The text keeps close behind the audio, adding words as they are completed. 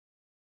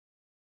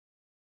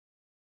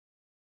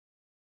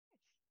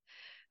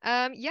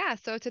Yeah,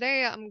 so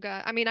today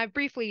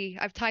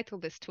I've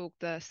titled this talk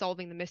the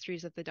Solving the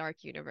Mysteries of the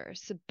Dark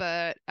Universe,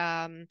 but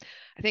I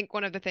think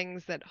one of the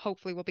things that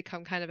hopefully will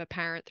become kind of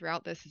apparent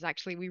throughout this is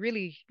actually we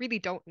really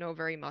don't know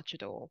very much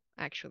at all,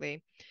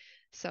 actually.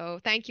 So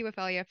thank you,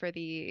 Ophelia, for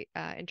the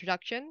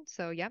introduction.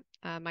 So yeah,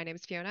 my name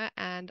is Fiona,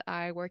 and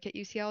I work at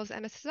UCL's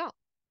MSSL.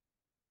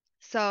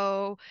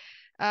 So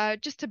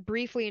just to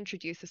briefly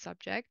introduce the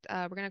subject,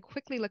 we're going to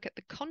quickly look at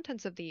the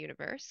contents of the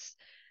universe.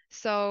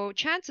 So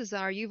chances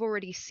are you've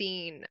already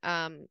seen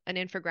an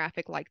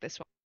infographic like this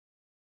one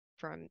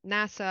from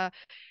NASA,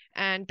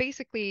 and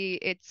basically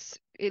it's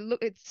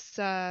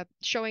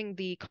showing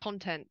the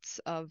contents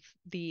of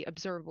the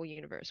observable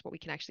universe, what we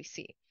can actually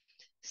see.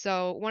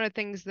 So one of the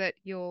things that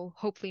you'll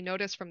hopefully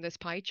notice from this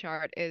pie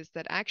chart is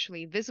that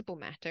actually visible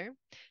matter,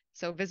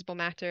 so visible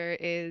matter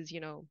is,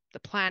 the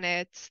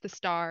planets, the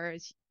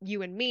stars,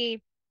 you and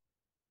me,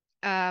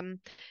 um,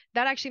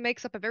 that actually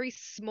makes up a very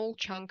small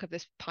chunk of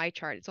this pie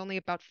chart. It's only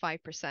about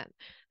 5%.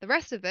 The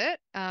rest of it,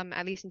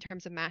 at least in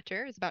terms of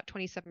matter, is about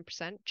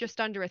 27%, just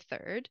under a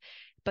third.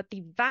 But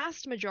the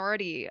vast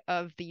majority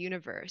of the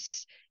universe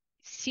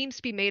seems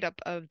to be made up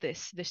of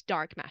this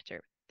dark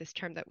matter, this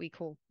term that we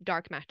call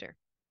dark matter.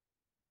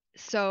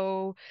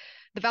 So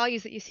the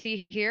values that you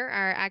see here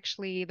are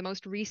actually the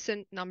most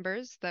recent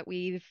numbers that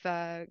we've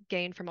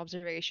gained from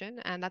observation,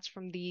 and that's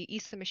from the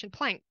ESA mission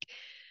Planck.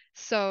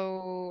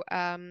 So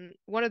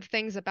one of the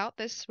things about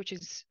this, which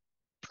is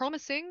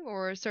promising,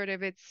 or sort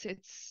of it's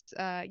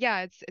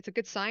a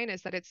good sign,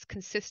 is that it's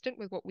consistent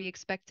with what we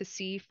expect to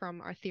see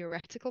from our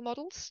theoretical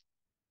models.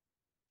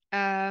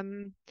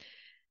 Um,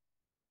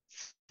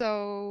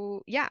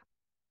 so yeah,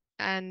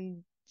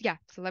 and yeah,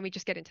 so let me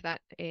just get into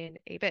that in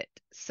a bit.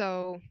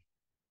 So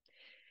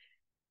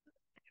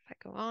if I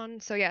go on.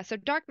 So yeah, so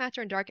dark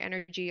matter and dark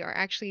energy are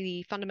actually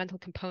the fundamental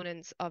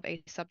components of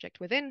a subject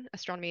within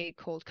astronomy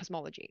called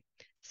cosmology.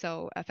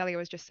 So Ophelia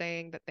was just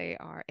saying that they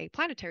are a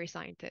planetary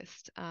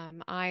scientist.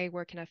 I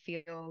work in a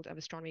field of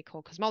astronomy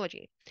called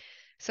cosmology.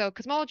 So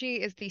cosmology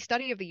is the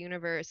study of the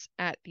universe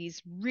at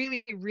these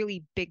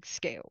really big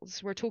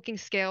scales. We're talking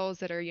scales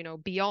that are,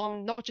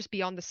 beyond, not just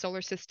beyond the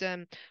solar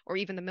system or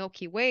even the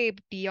Milky Way,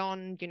 but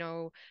beyond,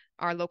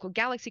 our local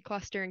galaxy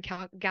cluster and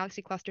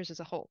galaxy clusters as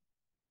a whole.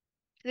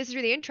 This is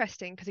really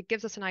interesting because it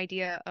gives us an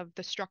idea of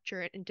the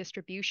structure and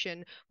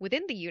distribution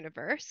within the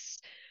universe,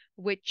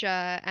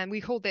 and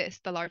we call this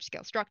the large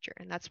scale structure,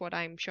 and that's what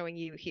I'm showing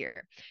you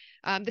here.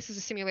 This is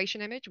a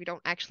simulation image. We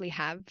don't actually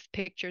have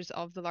pictures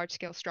of the large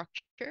scale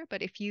structure,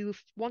 but if you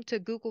want to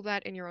Google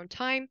that in your own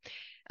time,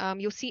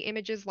 you'll see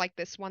images like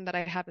this one that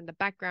I have in the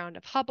background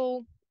of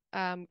Hubble.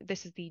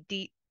 This is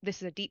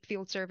a deep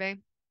field survey.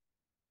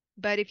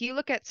 But if you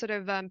look at sort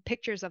of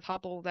pictures of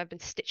Hubble that have been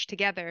stitched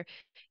together,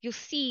 you'll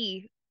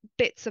see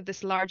bits of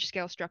this large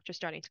scale structure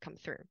starting to come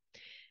through.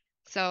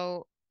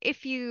 So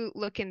if you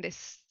look in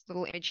this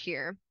little image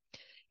here,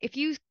 if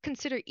you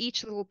consider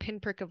each little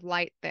pinprick of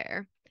light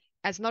there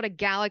as not a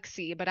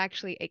galaxy, but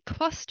actually a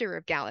cluster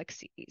of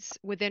galaxies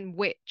within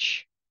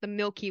which the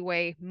Milky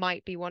Way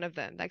might be one of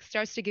them, that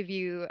starts to give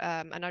you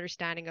an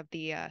understanding of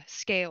the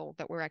scale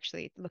that we're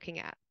actually looking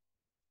at.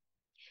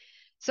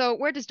 So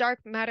where does dark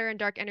matter and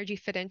dark energy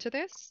fit into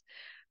this?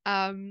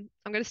 I'm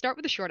going to start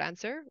with the short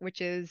answer, which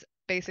is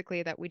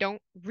basically that we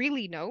don't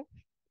really know.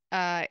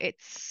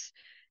 It's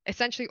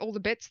essentially all the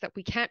bits that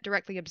we can't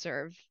directly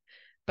observe,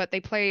 but they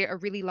play a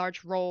really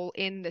large role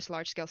in this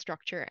large scale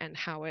structure and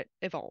how it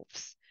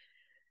evolves.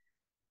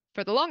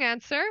 For the long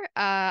answer,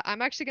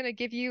 I'm actually going to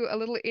give you a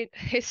little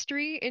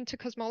history into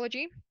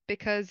cosmology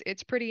because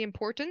it's pretty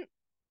important.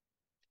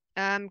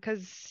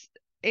 Because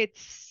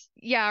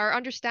yeah, our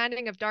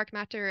understanding of dark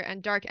matter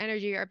and dark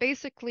energy are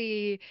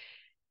basically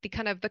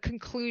the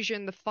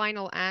conclusion, the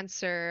final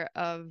answer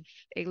of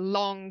a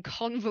long,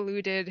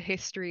 convoluted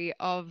history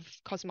of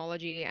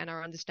cosmology and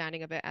our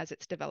understanding of it as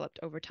it's developed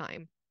over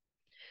time.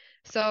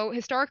 So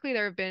historically,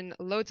 there have been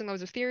loads and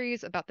loads of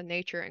theories about the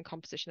nature and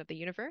composition of the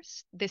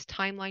universe. This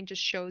timeline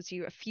just shows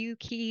you a few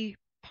key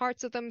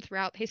parts of them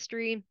throughout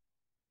history.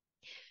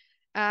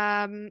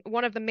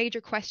 One of the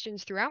major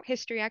questions throughout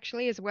history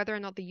actually is whether or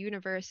not the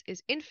universe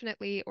is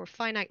infinitely or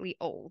finitely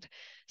old.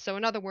 So,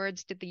 in other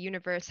words, did the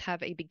universe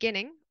have a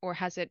beginning or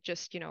has it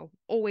just,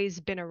 always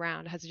been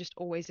around? Has it just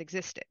always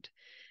existed?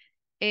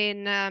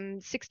 In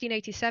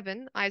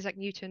 1687, Isaac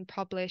Newton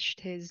published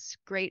his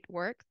great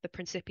work, The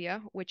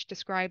Principia, which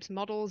describes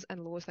models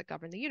and laws that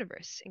govern the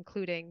universe,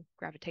 including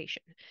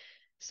gravitation.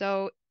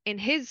 So in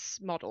his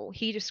model,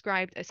 he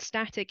described a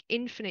static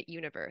infinite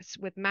universe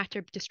with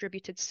matter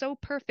distributed so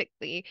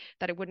perfectly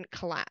that it wouldn't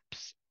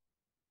collapse.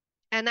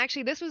 And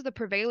actually, this was the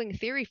prevailing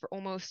theory for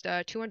almost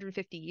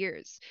 250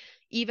 years.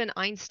 Even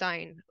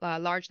Einstein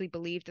largely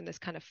believed in this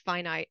kind of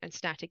finite and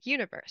static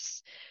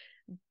universe.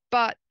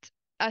 But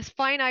a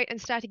finite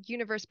and static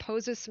universe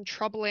poses some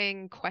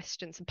troubling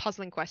questions, some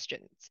puzzling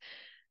questions.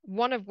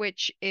 One of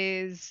which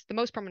is, the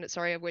most prominent,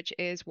 sorry, of which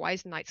is, why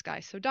is the night sky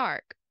so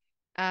dark?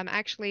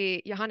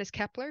 Actually, Johannes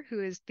Kepler,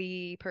 who is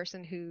the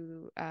person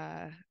who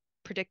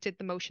predicted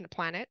the motion of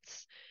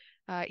planets,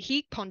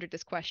 He pondered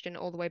this question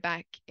all the way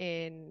back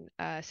in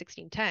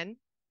 1610,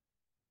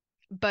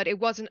 but it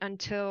wasn't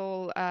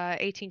until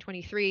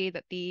 1823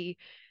 that the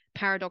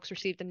paradox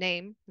received the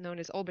name known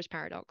as Olbers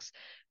paradox.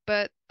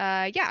 But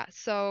yeah,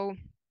 so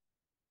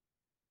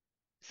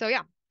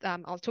yeah,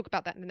 I'll talk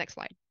about that in the next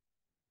slide.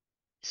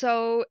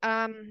 So,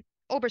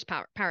 Olbers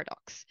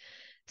paradox.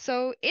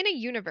 So, in a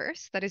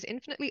universe that is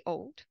infinitely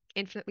old,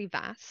 infinitely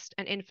vast,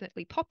 and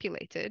infinitely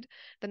populated,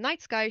 the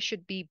night sky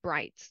should be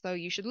bright. So,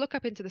 you should look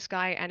up into the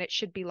sky and it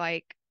should be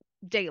like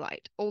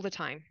daylight all the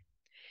time.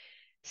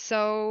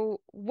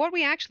 So, what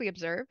we actually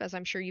observe, as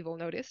I'm sure you've all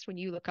noticed when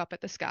you look up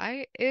at the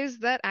sky, is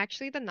that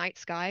actually the night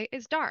sky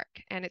is dark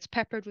and it's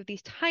peppered with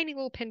these tiny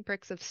little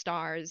pinpricks of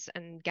stars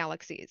and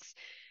galaxies.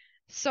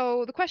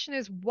 So, the question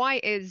is, why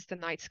is the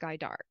night sky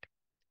dark?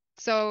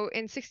 So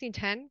in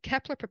 1610,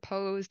 Kepler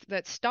proposed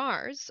that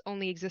stars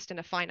only exist in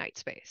a finite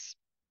space.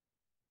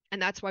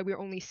 And that's why we're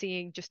only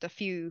seeing just a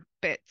few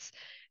bits.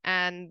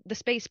 And the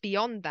space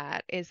beyond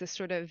that is this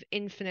sort of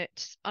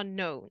infinite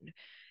unknown.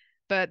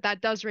 But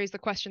that does raise the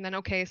question then,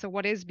 okay, so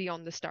what is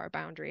beyond the star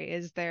boundary?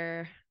 Is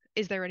there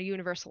a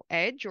universal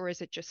edge, or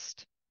is it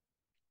just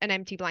an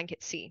empty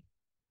blanket sea?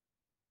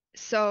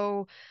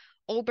 So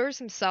Olbers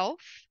himself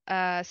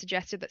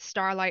suggested that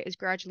starlight is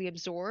gradually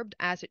absorbed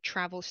as it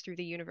travels through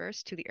the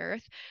universe to the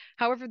Earth.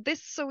 However,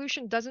 this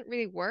solution doesn't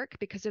really work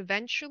because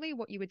eventually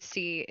what you would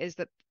see is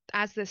that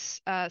as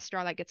this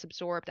starlight gets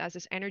absorbed, as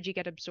this energy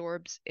gets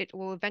absorbed, it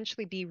will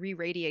eventually be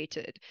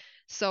re-radiated.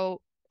 So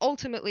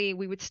ultimately,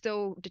 we would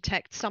still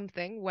detect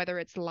something, whether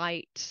it's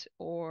light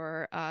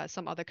or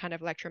some other kind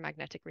of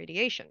electromagnetic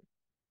radiation.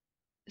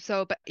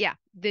 So, but yeah,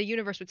 the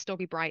universe would still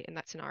be bright in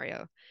that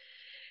scenario.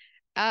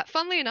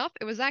 Funnily enough,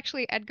 it was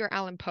actually Edgar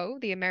Allan Poe,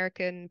 the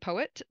American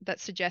poet,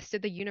 that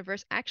suggested the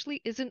universe actually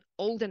isn't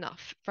old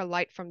enough for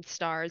light from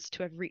stars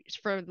to have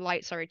reached for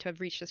light, sorry, to have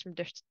reached us from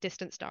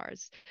distant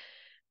stars.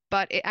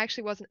 But it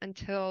actually wasn't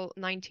until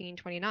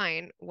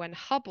 1929 when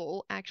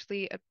Hubble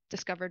actually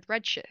discovered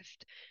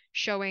redshift,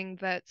 showing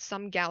that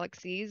some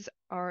galaxies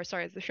are,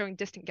 sorry, showing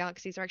distant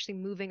galaxies are actually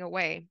moving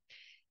away,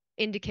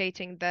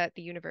 indicating that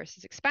the universe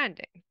is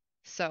expanding.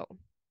 So,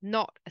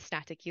 not a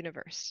static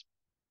universe.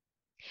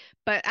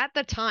 But at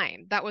the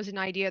time, that was an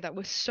idea that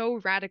was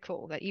so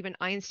radical that even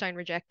Einstein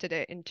rejected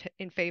it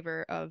in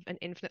favor of an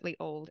infinitely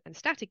old and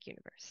static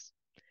universe.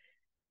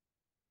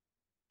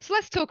 So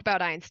let's talk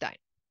about Einstein.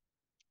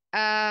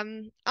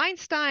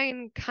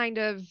 Einstein kind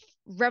of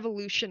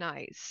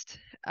revolutionized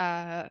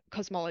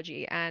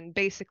cosmology, and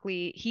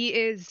basically, he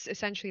is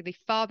essentially the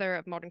father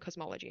of modern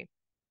cosmology.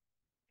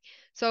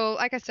 So,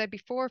 like I said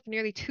before, for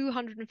nearly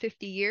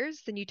 250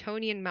 years, the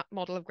Newtonian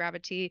model of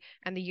gravity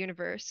and the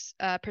universe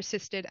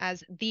persisted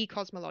as the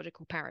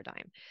cosmological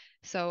paradigm.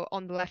 So,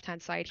 on the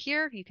left-hand side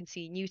here, you can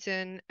see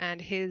Newton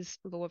and his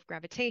law of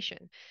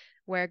gravitation,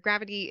 where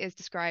gravity is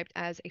described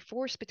as a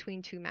force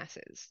between two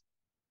masses.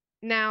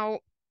 Now,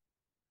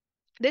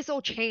 this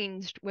all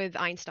changed with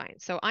Einstein.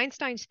 So,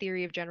 Einstein's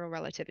theory of general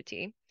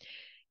relativity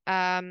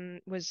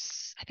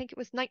was I think it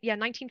was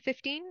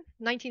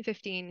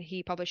 1915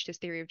 he published his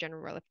theory of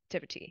general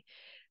relativity.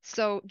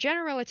 So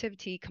general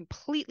relativity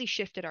completely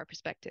shifted our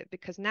perspective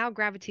because now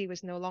gravity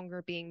was no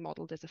longer being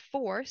modeled as a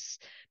force,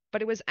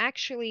 but it was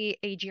actually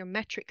a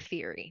geometric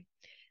theory.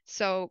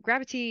 So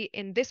gravity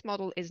in this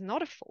model is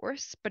not a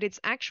force, but it's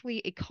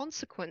actually a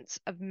consequence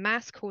of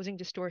mass causing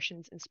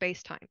distortions in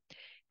space-time.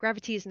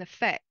 Gravity is an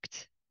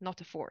effect,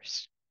 not a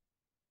force.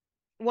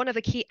 One of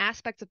the key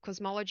aspects of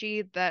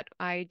cosmology that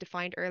I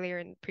defined earlier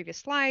in previous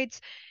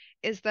slides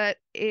is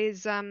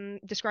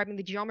describing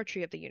the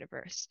geometry of the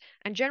universe.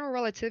 And general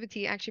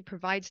relativity actually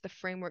provides the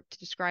framework to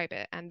describe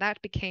it, and that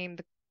became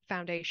the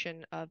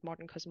foundation of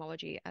modern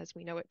cosmology as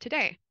we know it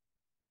today.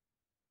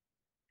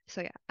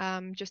 So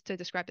yeah, just to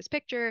describe this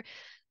picture.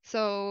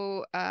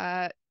 So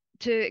to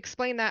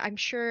explain that, I'm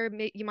sure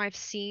you might have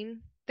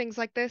seen things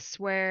like this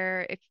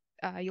where if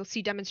you'll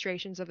see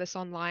demonstrations of this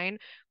online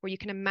where you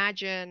can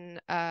imagine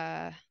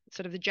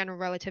sort of the general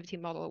relativity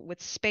model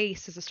with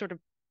space as a sort of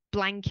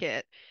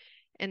blanket,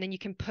 and then you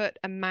can put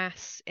a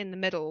mass in the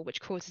middle,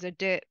 which causes a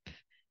dip,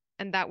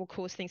 and that will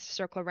cause things to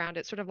circle around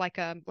it, sort of like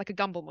a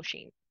gumball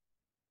machine.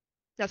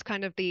 That's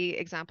kind of the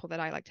example that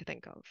I like to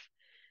think of.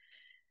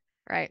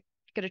 Right.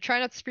 Gonna try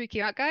not to freak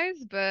you out, guys,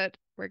 but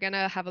we're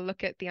gonna have a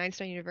look at the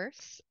Einstein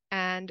universe.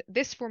 And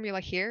this formula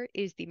here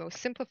is the most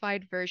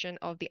simplified version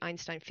of the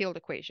Einstein field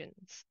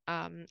equations.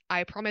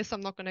 I promise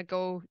I'm not gonna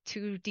go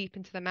too deep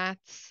into the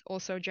maths.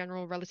 Also,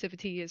 general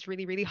relativity is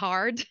really, really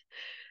hard.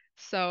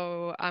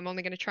 So I'm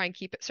only gonna try and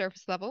keep it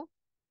surface level.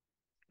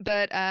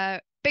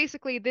 But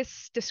basically,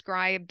 this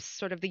describes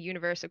sort of the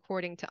universe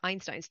according to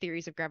Einstein's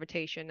theories of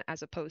gravitation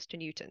as opposed to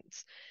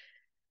Newton's.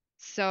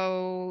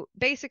 So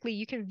basically,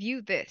 you can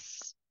view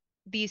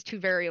these two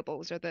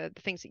variables are the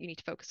things that you need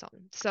to focus on.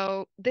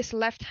 So this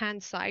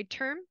left-hand side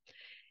term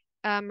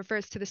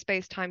refers to the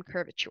space-time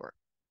curvature.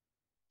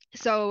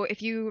 So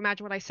if you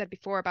imagine what I said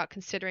before about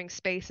considering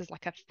space as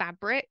like a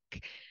fabric,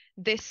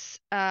 this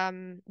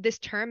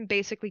term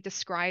basically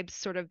describes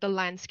sort of the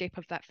landscape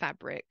of that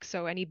fabric.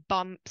 So any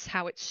bumps,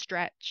 how it's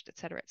stretched, et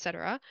cetera, et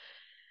cetera.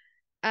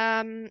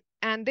 And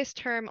this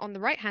term on the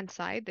right-hand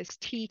side, this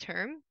T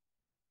term,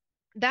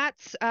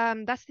 that's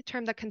the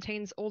term that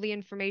contains all the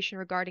information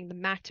regarding the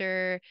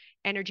matter,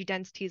 energy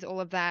densities, all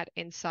of that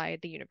inside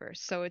the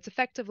universe. So it's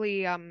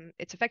effectively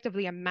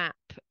a map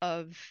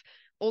of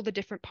all the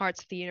different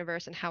parts of the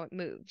universe and how it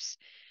moves.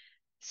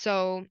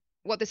 So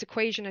what this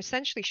equation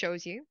essentially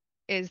shows you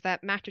is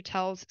that matter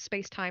tells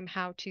space-time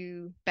how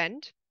to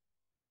bend.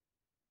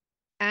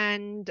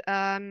 And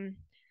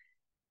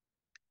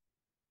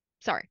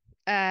sorry.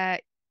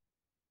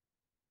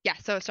 Yeah,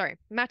 so sorry.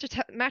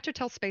 Matter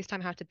tells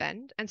space-time how to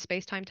bend, and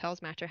space-time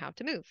tells matter how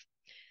to move.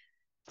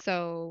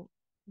 So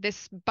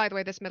this, by the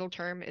way, this middle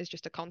term is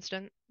just a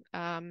constant.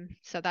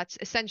 So that's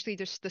essentially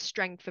just the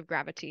strength of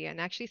gravity, and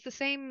actually it's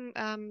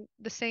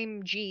the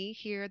same G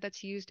here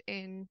that's used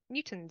in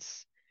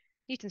Newton's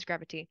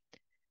gravity.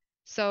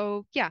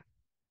 So yeah,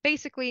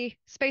 basically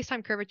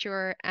space-time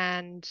curvature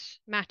and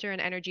matter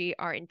and energy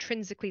are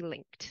intrinsically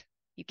linked.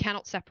 You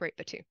cannot separate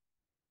the two.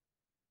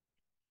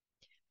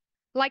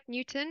 Like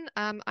Newton,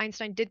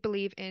 Einstein did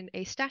believe in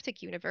a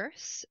static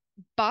universe,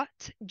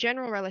 but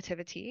general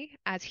relativity,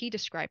 as he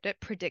described it,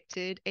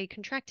 predicted a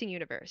contracting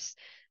universe.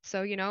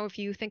 So, if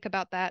you think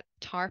about that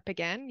tarp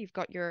again, you've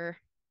got your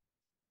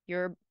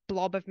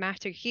blob of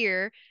matter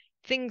here,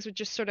 things would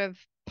just sort of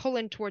pull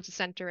in towards the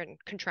center and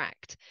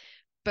contract.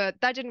 But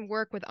that didn't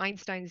work with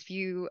Einstein's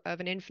view of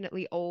an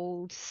infinitely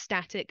old,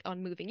 static,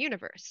 unmoving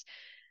universe.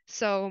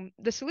 So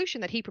the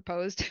solution that he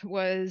proposed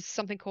was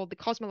something called the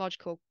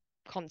cosmological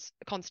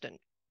constant,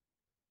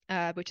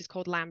 which is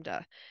called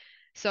lambda.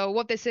 So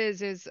what this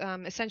is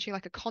essentially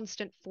like a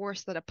constant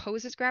force that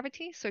opposes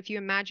gravity. So if you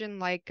imagine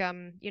like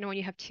when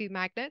you have two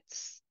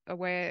magnets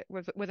where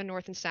with a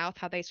north and south,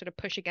 how they sort of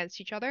push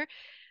against each other.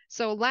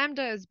 So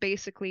lambda is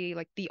basically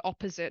like the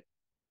opposite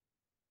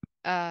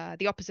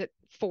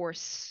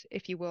force,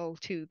 if you will,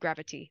 to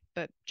gravity.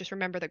 But just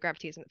remember that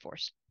gravity isn't a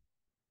force.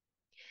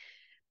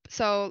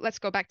 So let's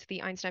go back to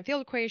the Einstein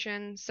field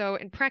equation. So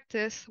in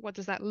practice, what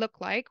does that look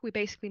like? We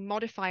basically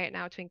modify it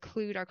now to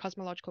include our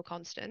cosmological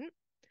constant.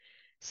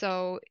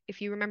 So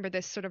if you remember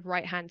this sort of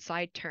right-hand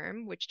side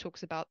term, which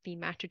talks about the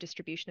matter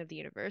distribution of the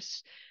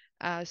universe,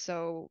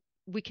 so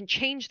we can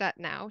change that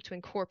now to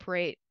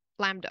incorporate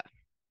lambda.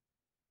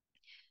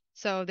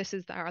 So this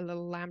is our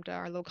little lambda,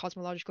 our little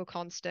cosmological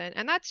constant.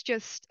 And that's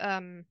just,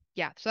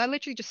 yeah, so that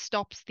literally just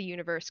stops the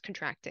universe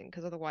contracting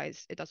because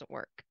otherwise it doesn't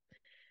work.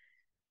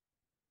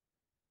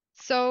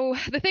 So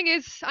the thing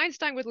is,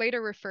 Einstein would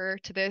later refer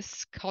to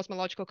this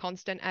cosmological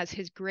constant as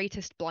his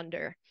greatest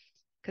blunder.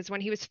 Because when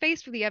he was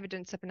faced with the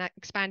evidence of an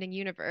expanding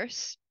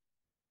universe,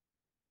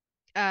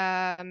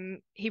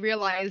 he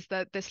realized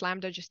that this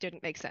lambda just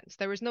didn't make sense.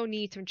 There was no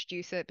need to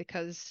introduce it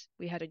because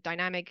we had a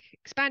dynamic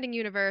expanding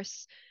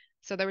universe,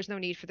 so there was no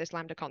need for this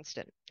lambda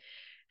constant.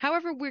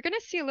 However, we're going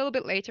to see a little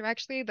bit later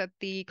actually that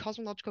the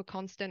cosmological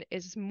constant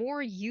is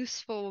more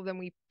useful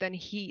than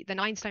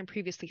Einstein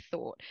previously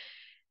thought.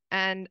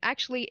 And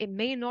actually, it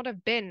may not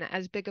have been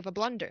as big of a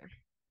blunder.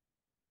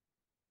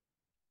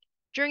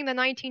 During the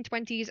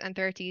 1920s and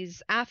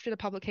 30s, after the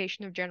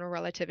publication of general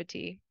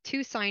relativity,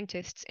 two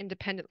scientists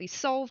independently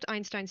solved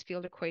Einstein's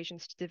field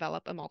equations to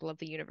develop a model of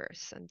the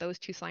universe. And those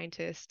two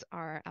scientists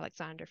are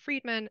Alexander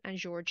Friedmann and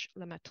Georges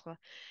Lemaitre.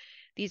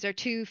 These are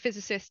two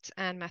physicists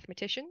and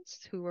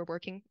mathematicians who were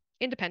working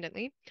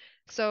independently.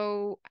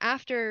 So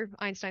after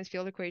Einstein's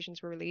field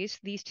equations were released,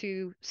 these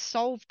two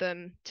solved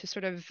them to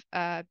sort of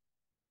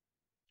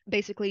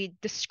basically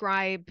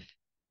describe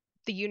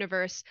the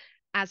universe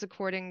as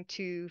according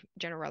to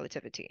general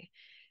relativity.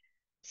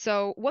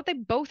 So what they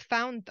both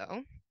found,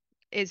 though,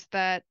 is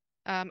that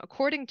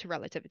according to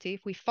relativity,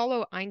 if we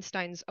follow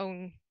Einstein's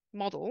own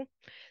model,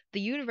 the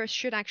universe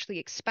should actually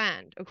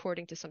expand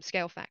according to some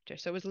scale factor.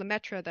 So it was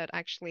Lemaitre that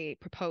actually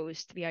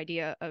proposed the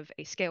idea of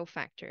a scale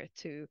factor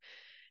to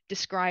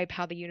describe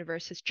how the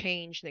universe has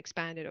changed and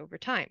expanded over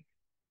time.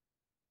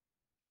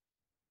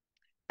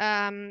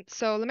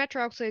 So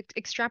Lemaitre also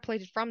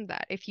extrapolated from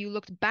that. If you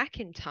looked back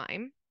in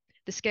time,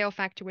 the scale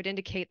factor would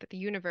indicate that the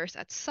universe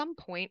at some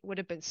point would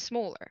have been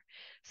smaller.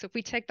 So if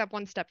we take that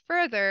one step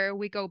further,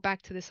 we go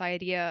back to this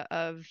idea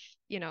of,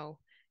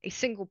 a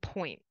single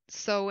point.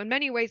 So in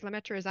many ways,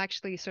 Lemaitre is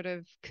actually sort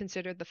of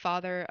considered the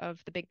father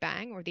of the Big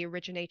Bang or the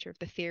originator of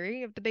the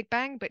theory of the Big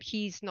Bang, but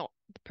he's not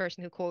the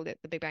person who called it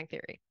the Big Bang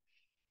theory.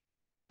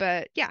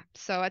 But yeah,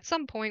 so at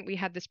some point we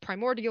had this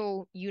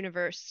primordial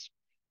universe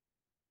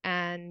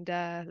and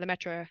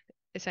Lemaitre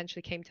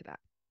essentially came to that.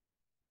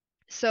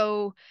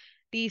 So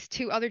these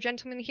two other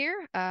gentlemen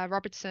here,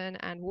 Robertson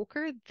and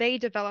Walker, they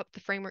developed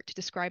the framework to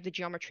describe the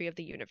geometry of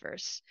the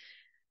universe,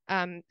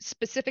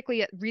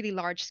 specifically at really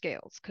large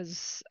scales,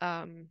 because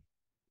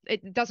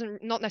it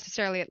doesn't, not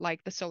necessarily at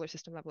like the solar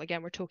system level.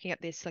 Again, we're talking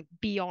at this like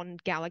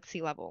beyond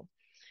galaxy level.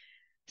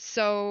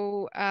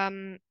 So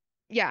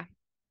yeah.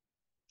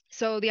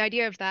 So the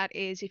idea of that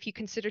is if you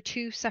consider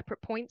two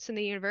separate points in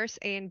the universe,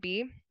 A and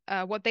B,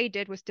 what they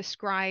did was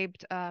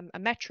described a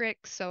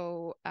metric,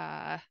 so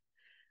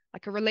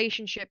like a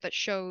relationship that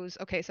shows,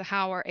 okay, so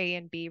how are A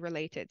and B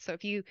related? So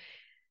if you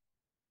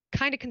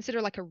kind of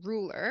consider like a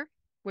ruler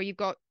where you've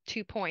got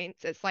 2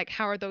 points, it's like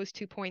how are those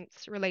 2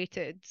 points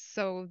related?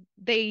 So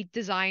they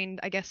designed,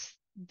 I guess,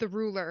 the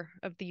ruler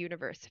of the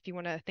universe, if you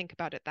want to think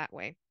about it that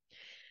way.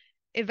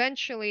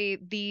 Eventually,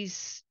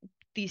 these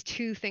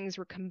two things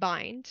were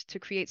combined to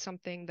create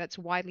something that's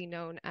widely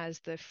known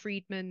as the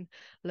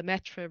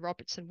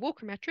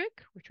Friedmann-Lemaitre-Robertson-Walker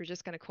metric, which we're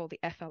just going to call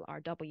the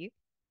FLRW.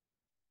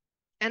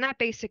 And that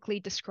basically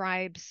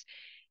describes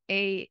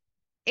a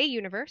a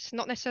universe,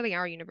 not necessarily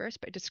our universe,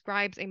 but it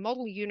describes a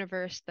model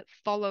universe that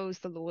follows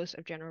the laws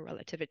of general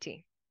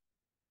relativity.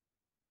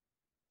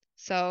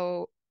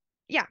 So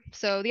yeah,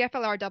 so the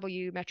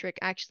FLRW metric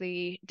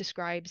actually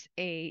describes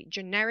a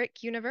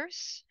generic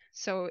universe.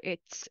 So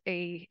it's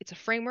a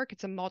framework,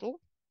 it's a model,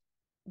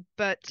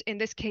 but in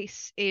this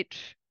case, it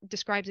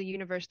describes a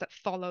universe that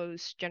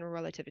follows general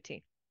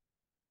relativity.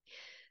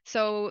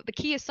 So the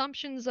key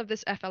assumptions of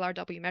this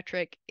FLRW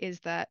metric is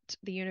that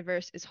the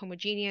universe is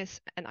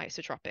homogeneous and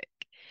isotropic.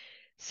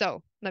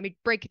 So let me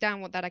break down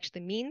what that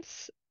actually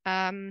means.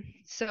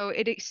 So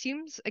it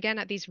assumes, again,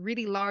 at these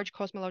really large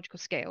cosmological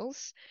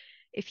scales,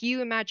 if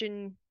you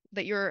imagine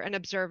that you're an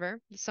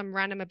observer, some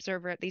random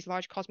observer at these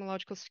large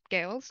cosmological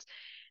scales,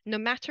 no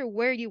matter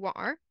where you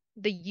are,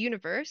 the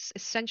universe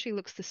essentially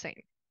looks the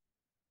same.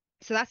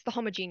 So that's the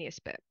homogeneous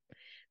bit.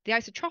 The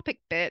isotropic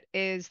bit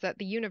is that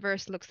the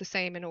universe looks the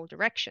same in all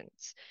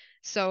directions.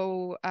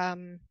 So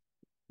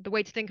the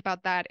way to think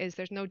about that is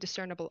there's no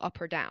discernible up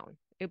or down.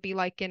 It would be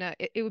like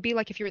it would be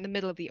like if you're in the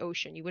middle of the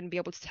ocean, you wouldn't be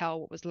able to tell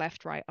what was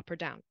left, right, up or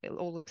down. It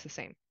all looks the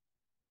same.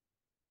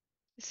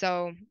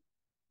 So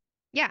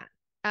yeah.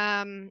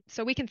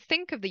 So we can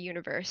think of the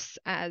universe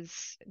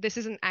as this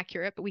isn't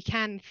accurate, but we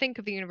can think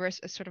of the universe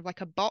as sort of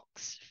like a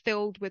box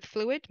filled with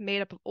fluid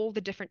made up of all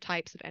the different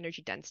types of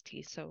energy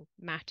densities, so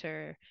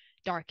matter,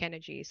 dark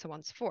energy, so on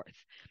and so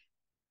forth.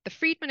 The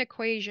Friedmann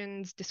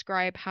equations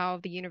describe how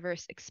the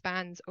universe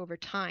expands over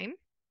time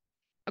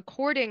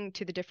according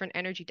to the different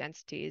energy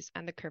densities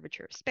and the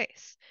curvature of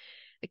space.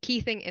 The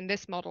key thing in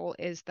this model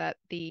is that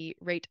the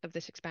rate of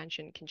this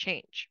expansion can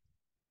change.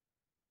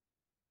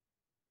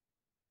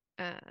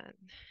 Uh,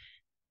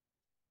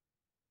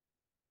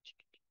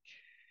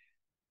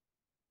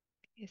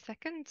 a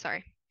second,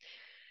 sorry.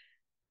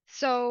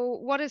 So,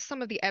 what is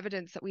some of the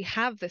evidence that we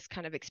have this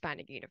kind of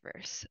expanding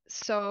universe?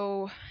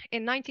 So,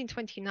 in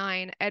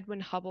 1929, Edwin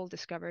Hubble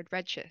discovered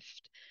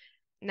redshift.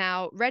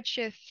 Now,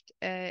 redshift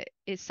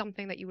is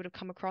something that you would have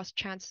come across,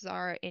 chances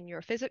are, in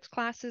your physics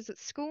classes at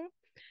school.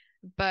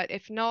 But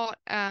if not,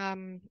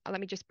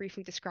 let me just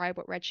briefly describe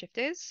what redshift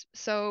is.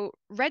 So,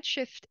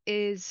 redshift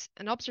is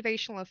an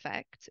observational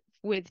effect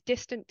with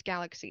distant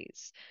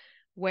galaxies,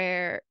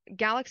 where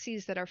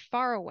galaxies that are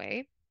far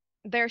away,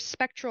 they're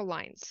spectral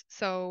lines.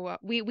 So,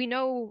 we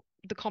know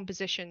the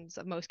compositions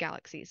of most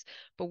galaxies,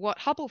 but what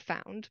Hubble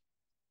found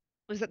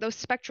was that those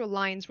spectral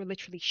lines were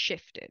literally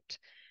shifted,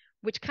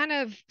 which kind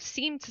of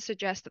seemed to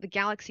suggest that the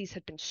galaxies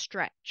had been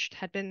stretched,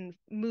 had been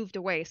moved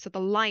away. So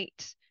the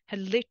light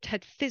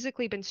had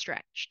physically been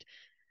stretched.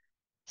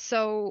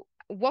 So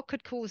what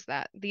could cause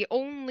that? The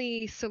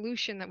only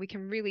solution that we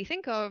can really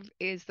think of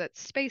is that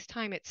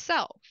space-time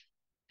itself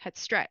had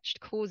stretched,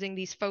 causing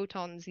these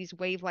photons, these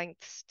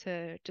wavelengths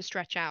to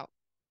stretch out.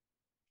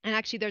 And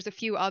actually, there's a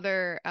few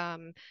other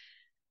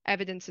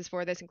evidences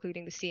for this,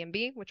 including the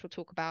CMB, which we'll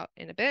talk about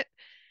in a bit.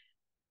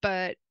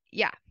 But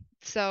yeah,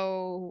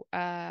 so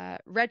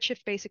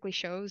redshift basically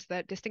shows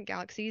that distant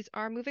galaxies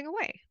are moving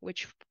away,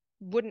 which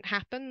wouldn't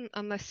happen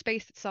unless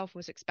space itself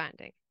was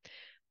expanding.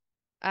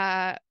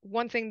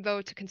 One thing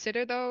though to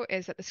consider though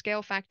is that the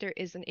scale factor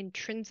is an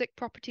intrinsic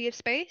property of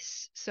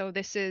space. So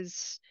this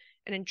is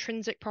an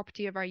intrinsic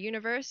property of our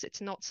universe. It's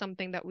not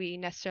something that we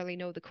necessarily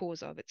know the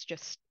cause of. It's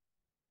just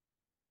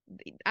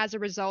as a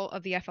result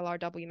of the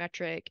FLRW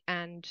metric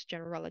and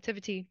general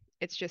relativity,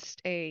 it's just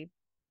a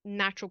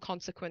natural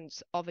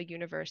consequence of a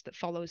universe that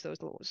follows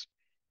those laws.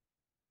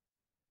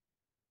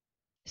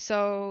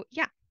 So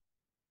yeah,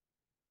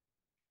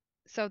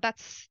 so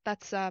that's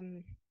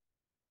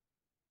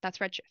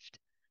redshift.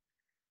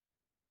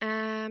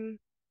 Um,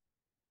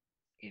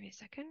 Give me a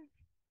second.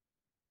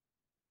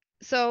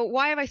 So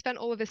why have I spent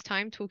all of this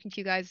time talking to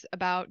you guys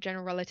about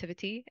general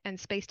relativity and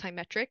space-time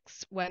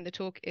metrics when the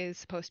talk is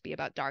supposed to be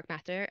about dark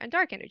matter and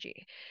dark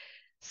energy?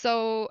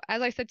 So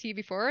as I said to you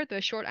before, the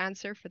short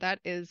answer for that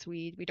is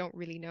we don't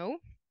really know.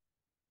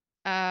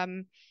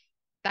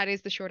 That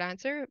is the short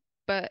answer,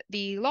 but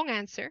the long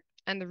answer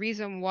and the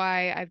reason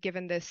why I've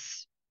given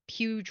this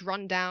huge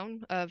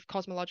rundown of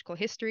cosmological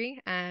history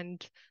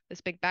and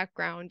this big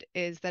background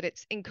is that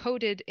it's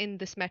encoded in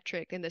this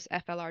metric, in this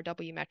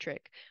FLRW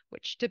metric,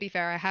 which to be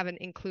fair, I haven't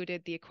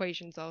included the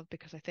equations of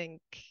because I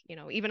think,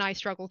 even I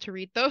struggle to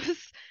read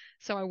those.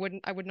 So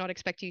I would not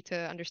expect you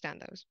to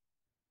understand those.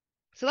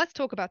 So let's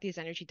talk about these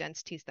energy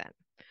densities then.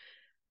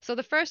 So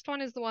the first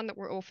one is the one that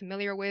we're all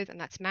familiar with, and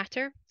that's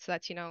matter. So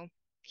that's,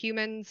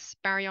 humans,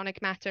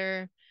 baryonic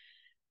matter,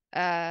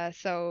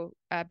 Baryons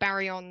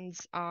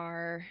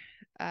are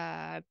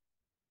uh,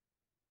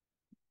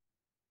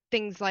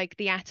 things like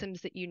the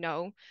atoms that you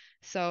know.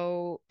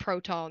 So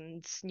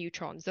protons,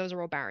 neutrons, those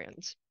are all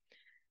baryons.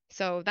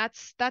 So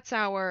that's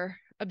our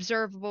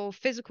observable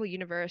physical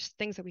universe,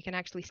 things that we can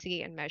actually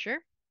see and measure.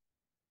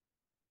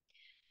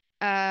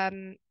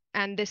 Um,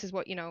 and this is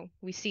what,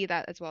 we see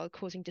that as well,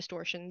 causing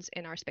distortions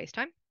in our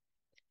space-time.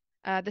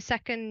 The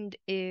second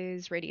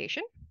is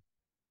radiation.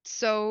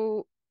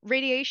 So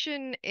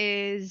radiation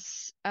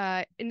is,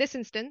 in this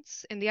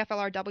instance, in the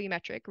FLRW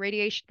metric,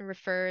 radiation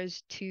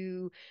refers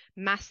to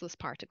massless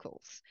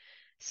particles.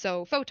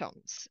 So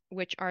photons,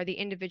 which are the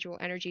individual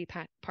energy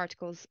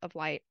particles of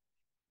light.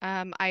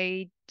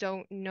 I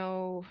don't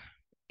know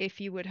if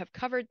you would have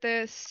covered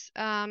this,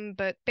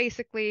 but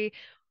basically,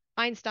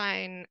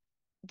 Einstein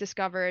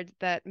discovered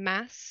that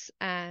mass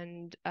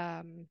and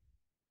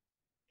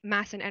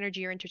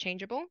energy are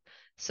interchangeable.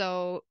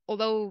 So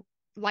although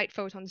light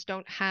photons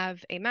don't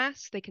have a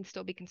mass, they can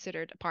still be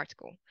considered a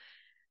particle.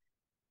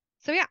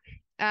 So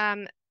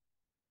um,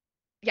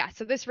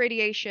 so this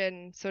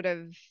radiation sort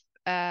of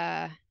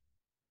uh,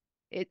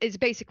 it is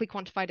basically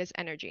quantified as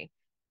energy.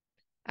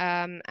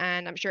 And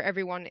I'm sure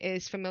everyone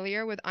is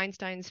familiar with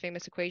Einstein's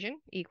famous equation,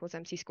 E equals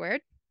mc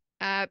squared.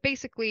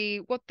 Basically,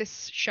 what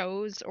this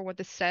shows or what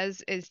this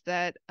says is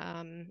that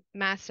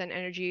mass and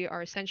energy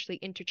are essentially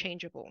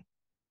interchangeable.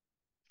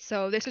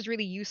 So this is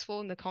really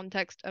useful in the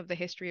context of the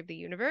history of the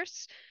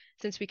universe,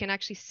 since we can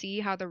actually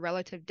see how the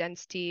relative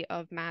density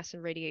of mass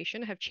and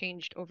radiation have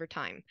changed over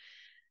time.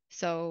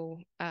 So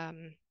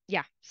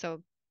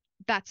so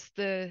that's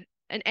an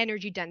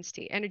energy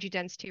density. Energy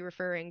density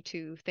referring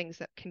to things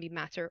that can be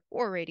matter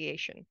or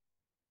radiation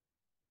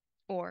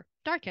or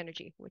dark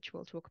energy, which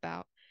we'll talk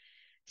about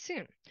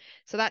soon.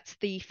 So that's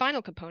the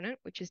final component,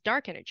 which is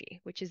dark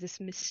energy, which is this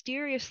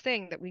mysterious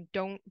thing that we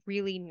don't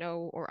really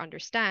know or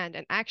understand.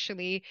 And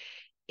actually,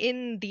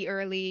 in the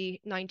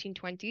early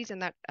 1920s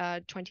and that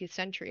 20th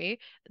century,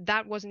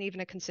 that wasn't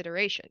even a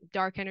consideration.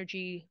 Dark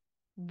energy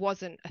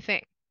wasn't a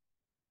thing.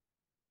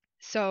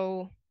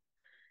 So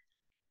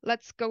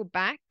let's go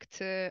back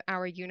to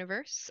our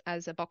universe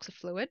as a box of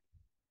fluid.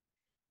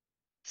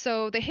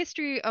 So the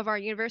history of our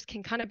universe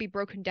can kind of be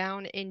broken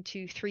down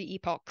into three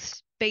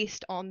epochs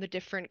based on the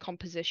different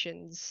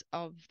compositions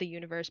of the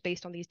universe,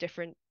 based on these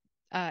different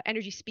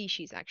energy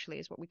species, actually,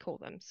 is what we call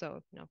them.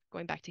 So,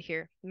 going back to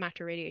here,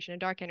 matter, radiation,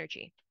 and dark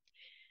energy.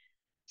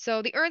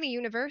 So the early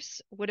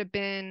universe would have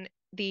been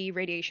the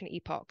radiation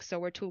epoch. So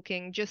we're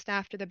talking just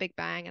after the Big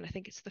Bang, and I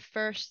think it's the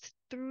first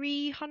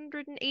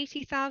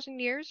 380,000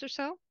 years or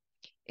so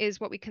is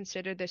what we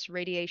consider this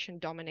radiation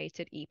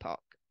dominated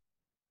epoch.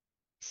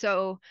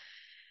 So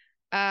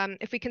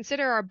if we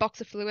consider our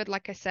box of fluid,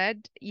 like I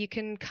said, you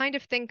can kind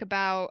of think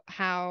about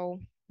how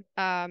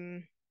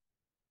um,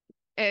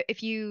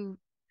 if you,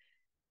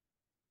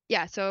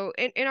 yeah, so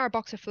in our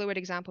box of fluid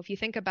example, if you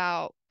think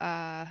about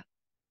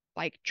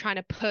like trying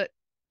to put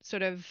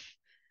sort of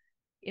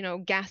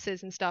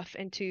gases and stuff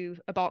into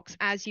a box,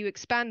 as you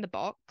expand the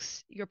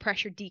box, your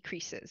pressure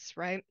decreases,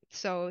 right?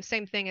 So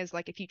same thing as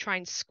like if you try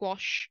and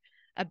squash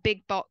a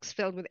big box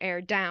filled with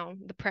air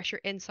down, the pressure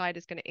inside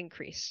is going to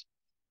increase.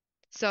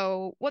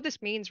 So what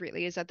this means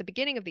really is at the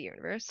beginning of the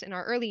universe, in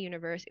our early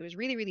universe, it was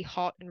really, really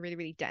hot and really,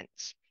 really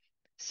dense.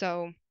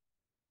 So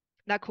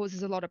that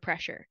causes a lot of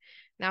pressure.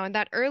 Now, in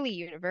that early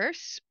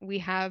universe, we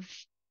have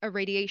a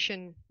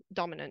radiation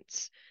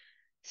dominance.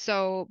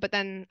 So, but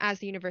then as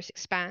the universe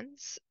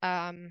expands,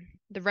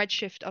 the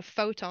redshift of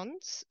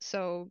photons,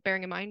 so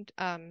bearing in mind,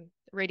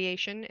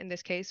 radiation in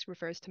this case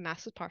refers to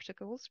massive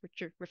particles,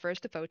 which refers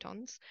to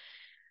photons.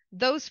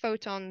 Those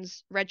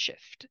photons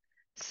redshift.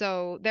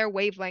 So their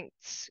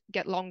wavelengths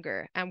get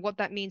longer. And what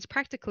that means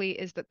practically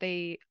is that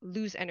they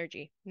lose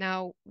energy.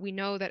 Now, we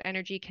know that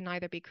energy can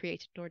neither be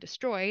created nor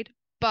destroyed,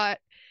 but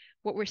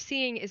what we're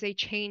seeing is a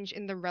change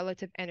in the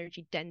relative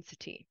energy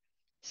density.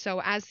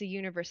 So as the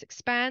universe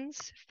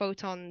expands,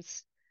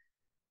 photons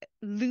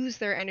lose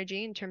their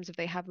energy in terms of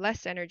they have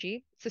less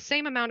energy. It's the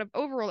same amount of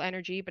overall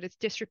energy, but it's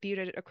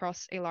distributed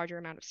across a larger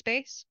amount of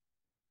space.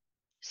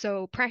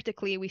 So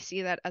practically, we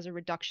see that as a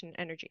reduction in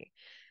energy.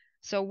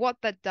 So what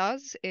that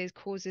does is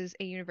causes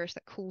a universe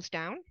that cools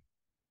down.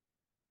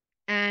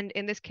 And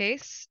in this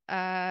case,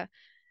 the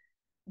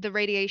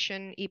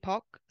radiation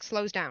epoch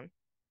slows down.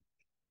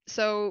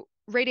 So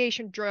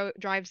radiation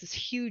drives this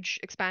huge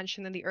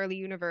expansion in the early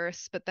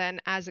universe, but then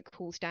as it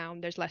cools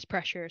down, there's less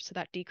pressure, so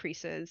that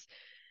decreases.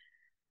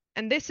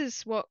 And this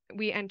is what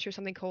we enter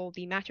something called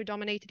the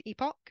matter-dominated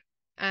epoch.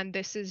 And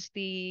this is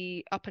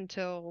the up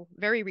until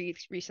very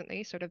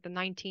recently, sort of the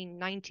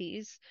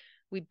 1990s,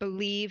 we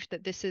believed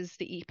that this is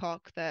the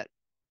epoch that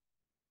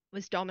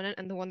was dominant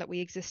and the one that we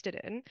existed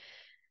in.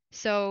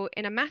 So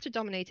in a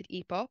matter-dominated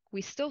epoch,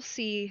 we still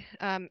see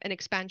an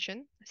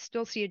expansion,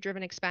 still see a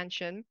driven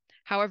expansion.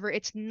 However,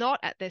 it's not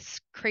at this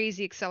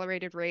crazy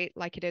accelerated rate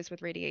like it is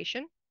with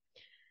radiation.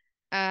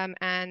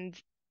 And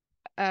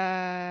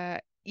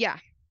yeah,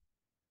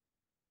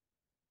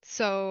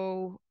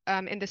 So,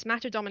 in this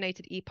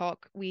matter-dominated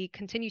epoch, we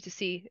continue to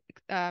see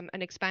an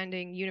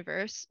expanding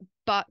universe,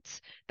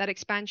 but that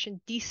expansion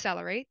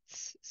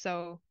decelerates.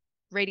 So,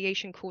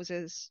 radiation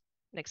causes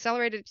an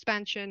accelerated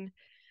expansion,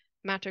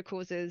 matter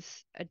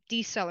causes a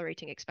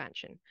decelerating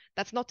expansion.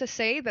 That's not to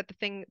say that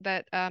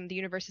the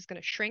universe is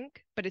going to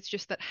shrink, but it's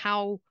just that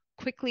how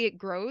quickly it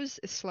grows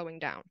is slowing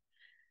down.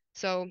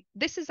 So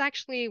this is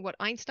actually what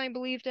Einstein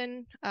believed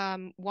in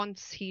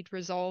once he'd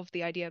resolved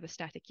the idea of a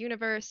static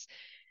universe.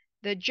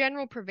 The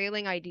general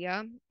prevailing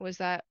idea was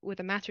that with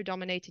a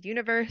matter-dominated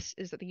universe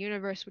is that the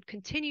universe would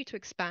continue to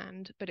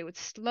expand, but it would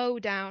slow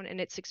down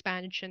in its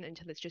expansion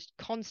until it's just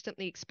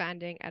constantly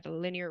expanding at a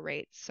linear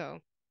rate. So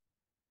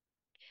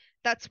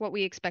that's what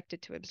we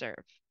expected to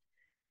observe.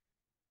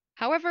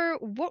 However,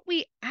 what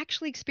we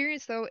actually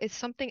experience, though, is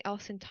something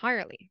else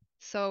entirely.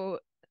 So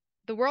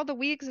the world that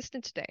we exist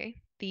in today,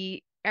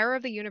 the era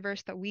of the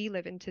universe that we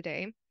live in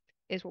today,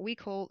 is what we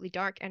call the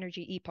dark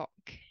energy epoch,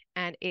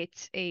 and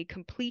it's a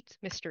complete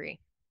mystery.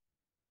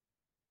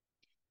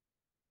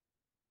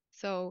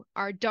 So,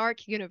 our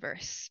dark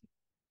universe.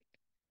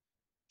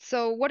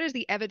 So, what is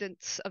the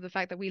evidence of the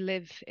fact that we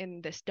live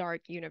in this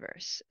dark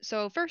universe?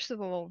 So, first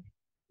of all,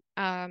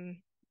 um,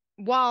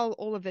 while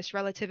all of this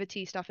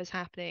relativity stuff is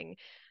happening,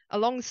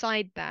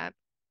 alongside that,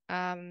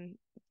 um,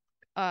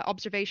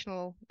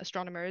 observational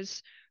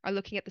astronomers are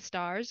looking at the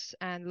stars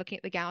and looking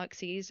at the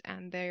galaxies,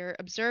 and they're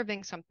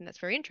observing something that's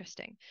very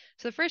interesting.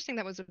 So, the first thing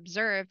that was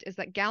observed is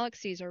that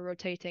galaxies are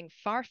rotating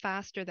far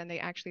faster than they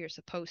actually are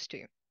supposed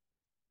to.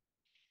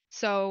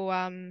 So,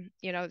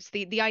 it's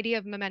the idea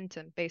of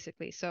momentum,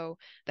 basically. So,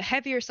 the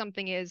heavier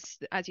something is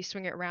as you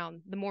swing it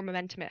around, the more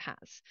momentum it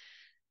has.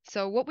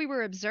 So, what we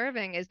were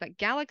observing is that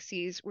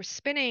galaxies were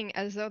spinning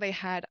as though they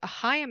had a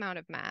high amount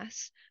of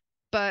mass,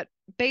 but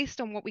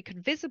based on what we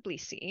could visibly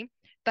see,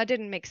 that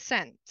didn't make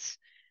sense.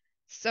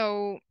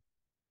 So,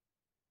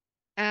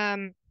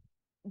 um,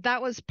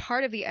 that was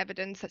part of the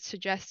evidence that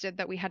suggested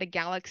that we had a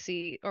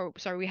galaxy, or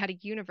sorry, we had a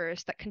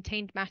universe that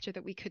contained matter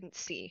that we couldn't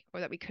see or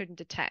that we couldn't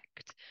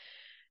detect.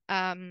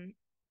 Um,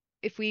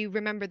 if we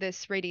remember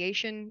this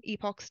radiation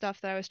epoch stuff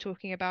that I was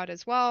talking about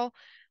as well,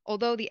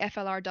 although the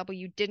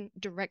FLRW didn't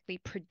directly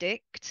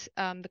predict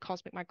the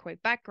cosmic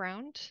microwave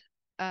background,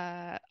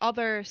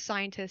 other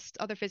scientists,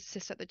 other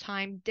physicists at the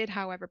time did,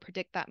 however,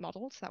 predict that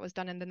model. So that was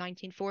done in the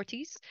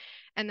 1940s.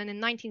 And then in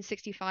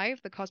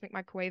 1965, the cosmic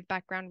microwave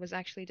background was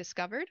actually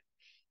discovered.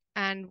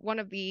 And one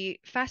of the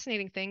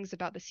fascinating things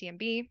about the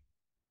CMB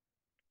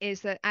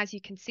is that, as you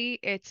can see,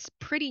 it's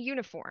pretty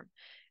uniform.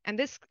 And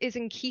this is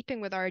in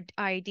keeping with our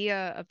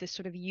idea of this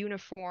sort of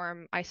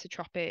uniform,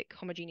 isotropic,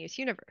 homogeneous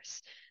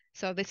universe.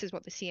 So this is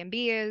what the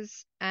CMB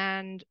is.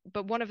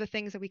 But one of the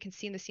things that we can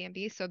see in the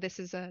CMB, so this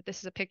is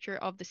a picture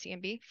of the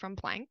CMB from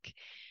Planck,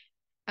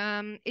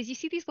 is you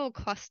see these little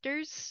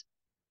clusters.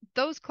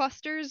 Those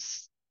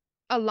clusters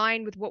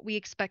align with what we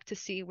expect to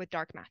see with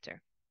dark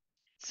matter.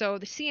 So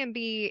the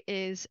CMB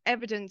is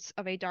evidence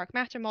of a dark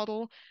matter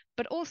model,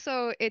 but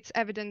also it's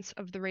evidence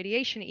of the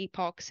radiation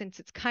epoch, since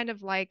it's kind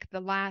of like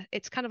the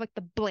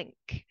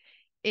blink.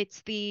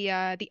 It's the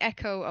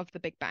echo of the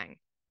Big Bang.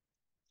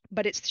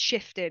 But it's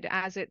shifted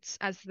as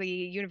the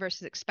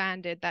universe has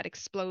expanded, that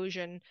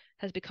explosion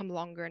has become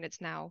longer and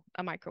it's now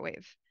a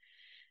microwave.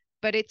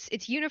 But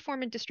it's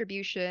uniform in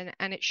distribution,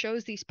 and it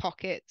shows these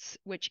pockets,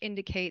 which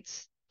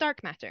indicates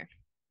dark matter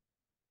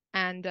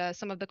and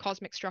some of the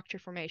cosmic structure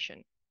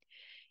formation.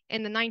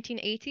 In the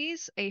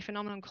 1980s, a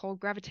phenomenon called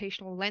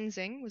gravitational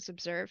lensing was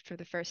observed for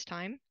the first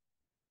time.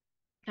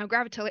 Now,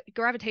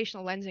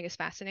 gravitational lensing is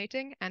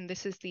fascinating, and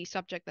this is the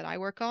subject that I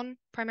work on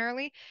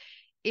primarily.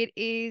 It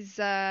is,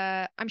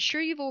 I'm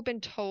sure you've all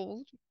been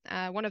told,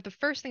 one of the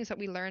first things that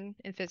we learn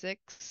in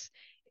physics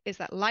is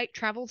that light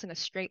travels in a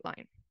straight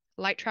line.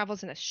 Light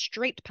travels in a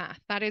straight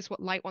path. That is what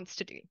light wants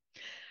to do.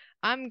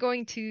 I'm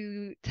going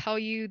to tell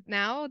you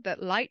now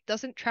that light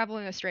doesn't travel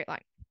in a straight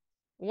line.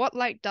 What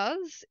light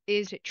does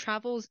is it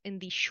travels in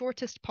the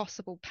shortest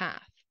possible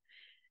path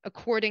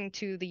according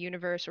to the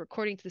universe or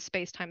according to the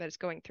space-time that it's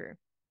going through.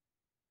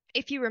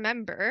 If you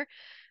remember,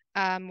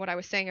 what I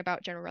was saying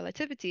about general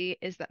relativity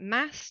is that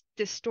mass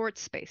distorts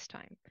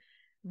space-time.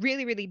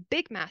 Really, really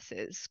big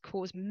masses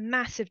cause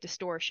massive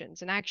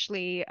distortions. And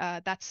actually,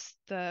 that's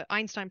the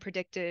Einstein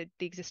predicted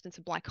the existence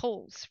of black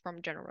holes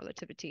from general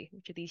relativity,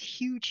 which are these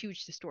huge,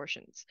 huge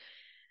distortions.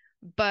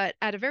 But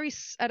at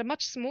a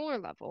much smaller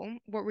level,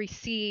 what we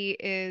see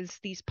is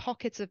these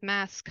pockets of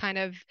mass kind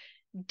of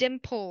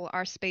dimple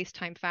our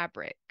space-time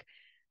fabric.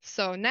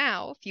 So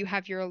now, if you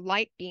have your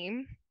light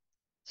beam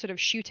sort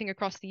of shooting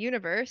across the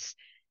universe,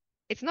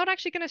 it's not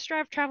actually going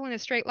to travel in a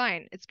straight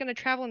line. It's going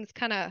to travel in this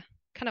kind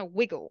of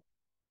wiggle.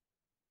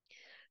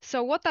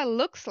 So what that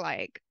looks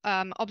like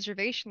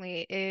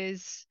observationally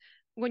is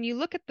when you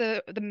look at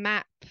the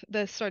map,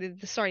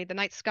 the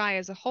night sky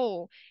as a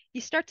whole,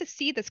 you start to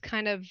see this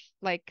kind of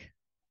like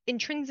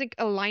intrinsic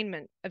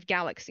alignment of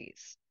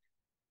galaxies.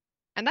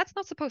 And that's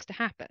not supposed to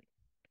happen.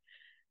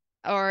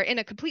 Or in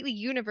a completely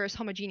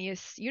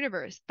homogeneous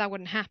universe, that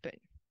wouldn't happen.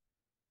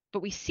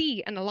 But we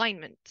see an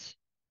alignment.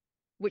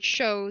 which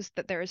shows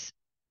that there's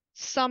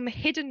some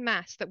hidden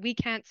mass that we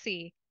can't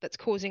see that's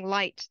causing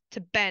light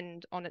to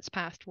bend on its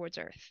path towards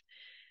Earth.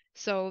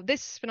 So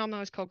this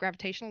phenomenon is called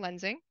gravitational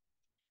lensing.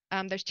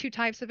 There's two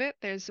types of it.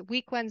 There's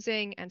weak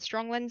lensing and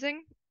strong lensing.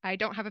 I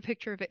don't have a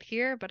picture of it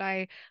here, but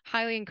I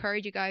highly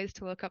encourage you guys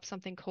to look up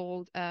something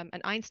called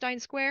an Einstein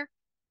square,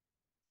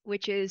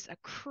 which is a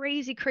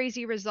crazy,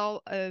 crazy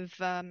result of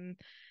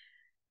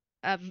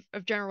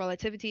general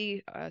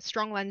relativity,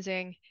 strong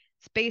lensing.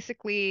 It's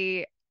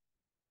basically,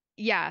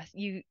 yeah,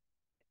 you.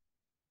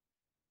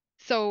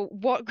 So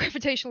what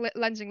gravitational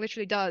lensing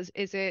literally does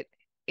is it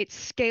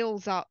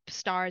scales up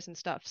stars and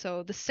stuff.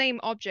 So the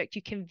same object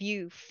you can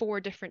view four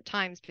different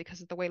times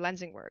because of the way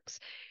lensing works.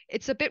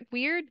 It's a bit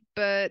weird,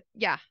 but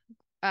yeah,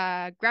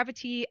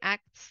 gravity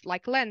acts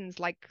like lens,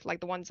 like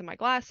the ones in my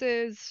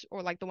glasses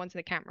or like the ones in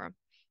the camera.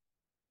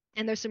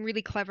 And there's some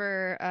really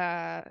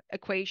clever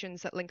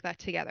equations that link that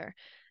together.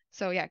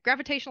 So yeah,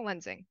 gravitational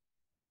lensing.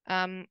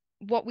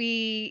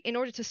 In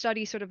order to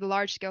study sort of the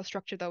large scale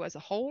structure though as a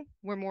whole,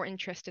 we're more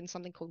interested in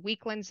something called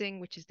weak lensing,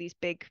 which is these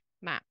big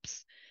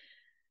maps.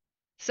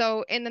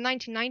 So in the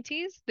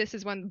 1990s, this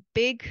is when the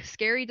big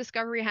scary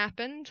discovery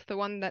happened, the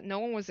one that no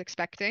one was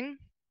expecting.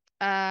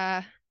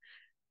 Uh,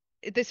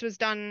 this was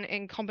done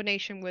in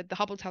combination with the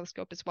Hubble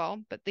telescope as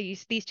well, but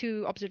these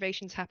two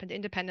observations happened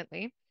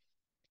independently.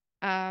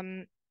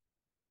 Um,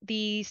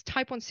 these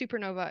Type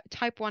 1a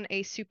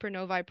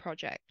supernovae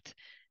project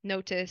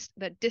noticed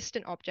that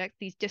distant objects,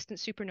 these distant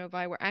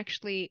supernovae, were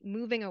actually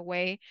moving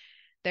away.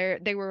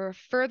 They were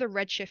further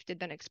redshifted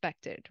than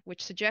expected,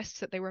 which suggests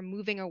that they were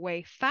moving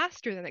away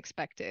faster than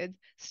expected,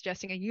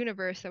 suggesting a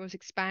universe that was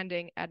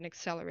expanding at an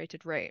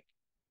accelerated rate.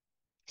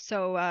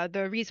 So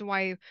the reason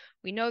why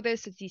we know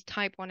this is these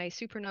Type 1a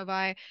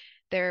supernovae,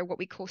 they're what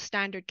we call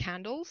standard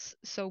candles.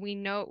 So we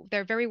know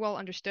they're very well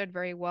understood,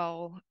 very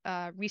well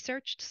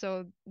researched.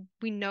 So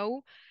we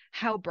know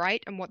how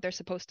bright and what they're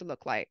supposed to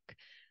look like.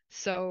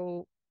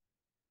 So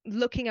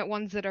looking at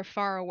ones that are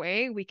far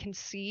away, we can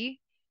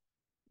see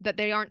that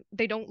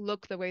they don't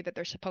look the way that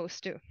they're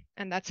supposed to.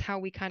 And that's how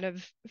we kind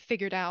of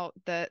figured out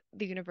that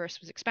the universe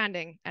was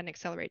expanding at an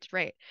accelerated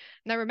rate.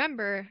 Now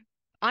remember,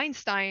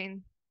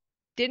 Einstein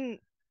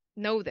didn't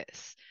know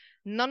this.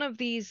 None of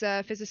these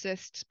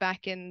physicists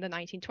back in the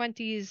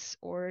 1920s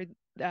or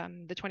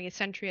the 20th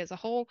century as a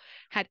whole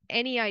had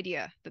any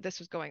idea that this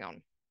was going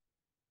on.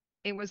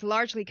 It was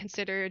largely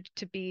considered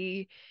to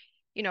be,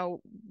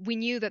 we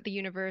knew that the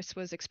universe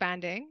was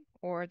expanding,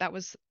 or that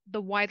was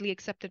the widely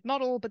accepted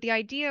model, but the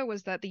idea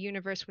was that the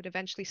universe would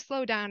eventually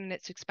slow down in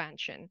its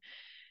expansion.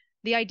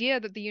 The idea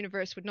that the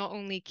universe would not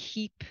only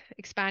keep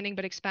expanding,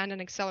 but expand at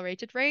an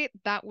accelerated rate,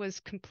 that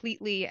was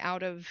completely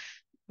out of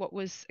what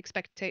was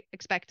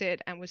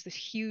expected and was this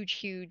huge,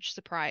 huge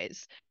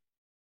surprise.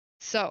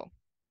 So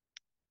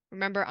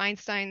remember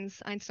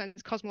Einstein's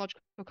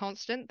cosmological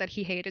constant that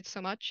he hated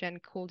so much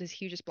and called his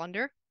hugest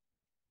blunder?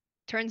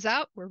 Turns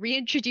out we're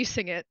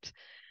reintroducing it.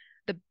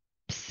 The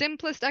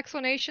simplest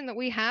explanation that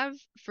we have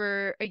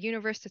for a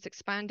universe that's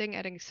expanding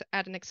at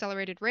an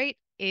accelerated rate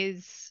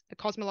is a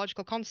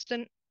cosmological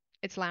constant.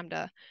 It's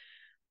lambda.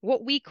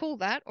 What we call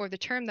that, or the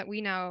term that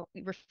we now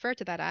refer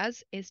to that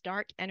as, is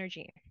dark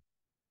energy.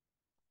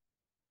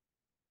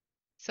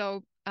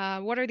 So,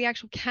 what are the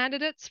actual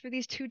candidates for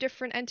these two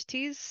different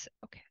entities?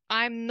 Okay,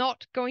 I'm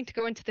not going to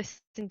go into this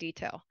in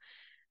detail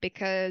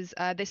because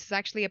this is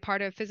actually a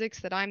part of physics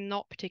that I'm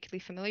not particularly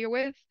familiar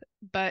with,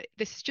 but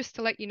this is just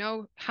to let you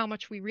know how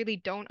much we really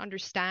don't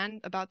understand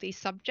about these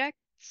subjects.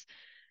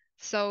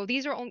 So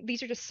these are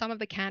just some of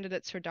the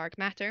candidates for dark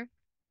matter.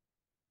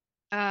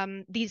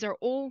 These are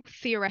all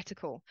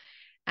theoretical,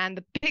 and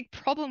the big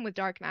problem with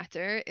dark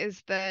matter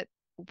is that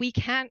we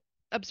can't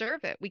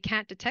observe it, we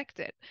can't detect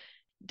it.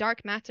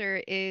 Dark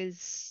matter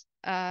is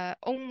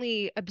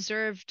only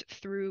observed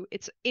through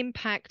its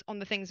impact on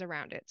the things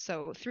around it.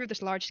 So through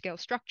this large scale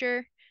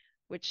structure,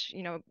 which,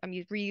 I'm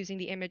reusing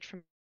the image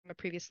from a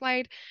previous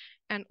slide,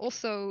 and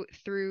also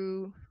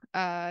through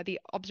the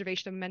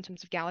observation of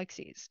momentums of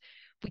galaxies.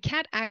 We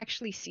can't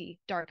actually see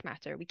dark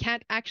matter. We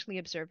can't actually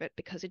observe it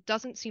because it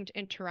doesn't seem to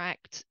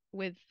interact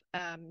with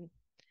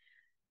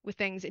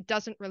things. It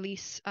doesn't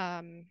release.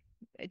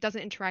 It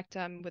doesn't interact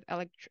with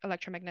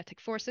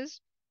electromagnetic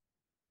forces.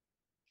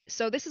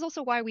 So this is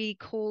also why we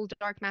call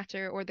dark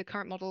matter, or the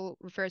current model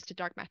refers to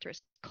dark matter as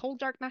cold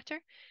dark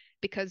matter,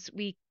 because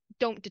we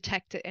don't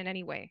detect it in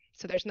any way.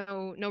 So there's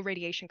no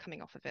radiation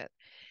coming off of it.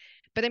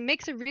 But it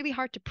makes it really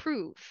hard to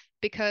prove,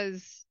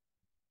 because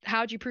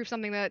how do you prove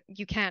something that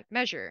you can't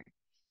measure?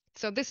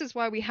 So this is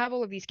why we have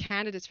all of these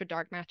candidates for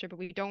dark matter, but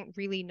we don't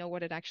really know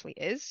what it actually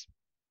is.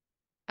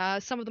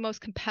 Some of the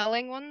most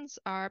compelling ones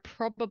are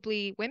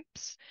probably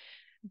WIMPs,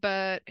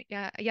 but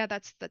yeah,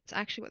 that's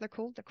actually what they're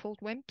called. They're called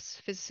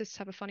WIMPs. Physicists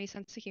have a funny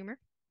sense of humor.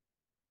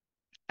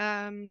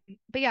 But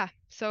yeah,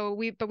 but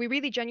we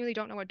really genuinely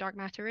don't know what dark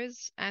matter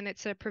is, and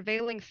it's a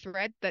prevailing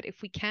thread that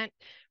if we can't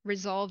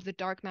resolve the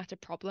dark matter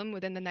problem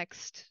within the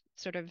next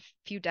sort of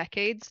few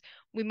decades,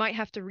 we might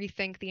have to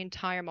rethink the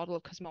entire model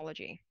of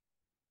cosmology.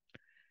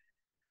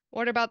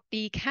 What about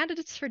the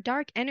candidates for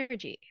dark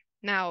energy?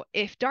 Now,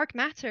 if dark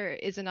matter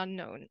is an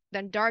unknown,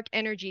 then dark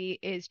energy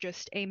is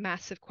just a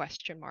massive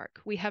question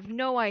mark. We have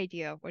no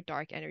idea what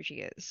dark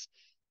energy is.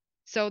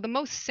 So the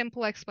most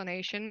simple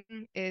explanation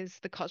is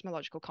the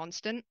cosmological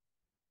constant.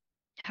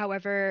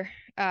 However,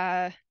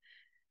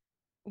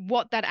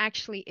 what that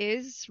actually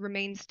is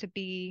remains to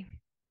be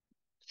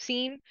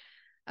seen.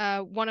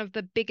 One of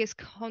the biggest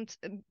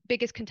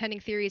contending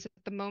theories at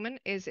the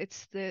moment is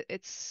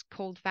it's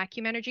called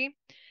vacuum energy.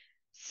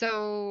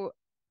 So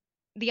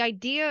the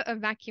idea of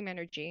vacuum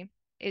energy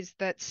is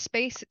that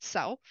space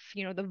itself,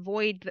 the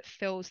void that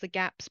fills the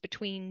gaps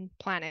between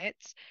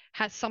planets,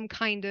 has some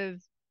kind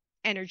of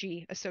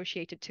energy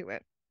associated to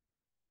it.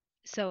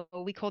 So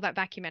we call that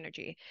vacuum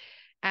energy.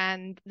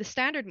 And the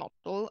standard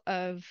model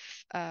of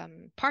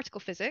particle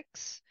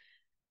physics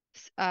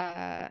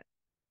uh,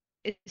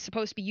 is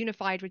supposed to be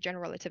unified with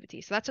general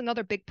relativity. So that's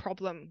another big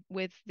problem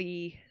with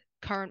the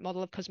current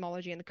model of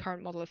cosmology and the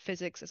current model of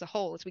physics as a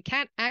whole, is we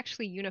can't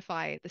actually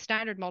unify the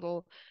standard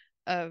model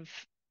of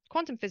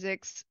quantum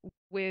physics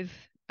with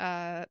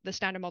the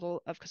standard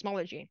model of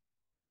cosmology.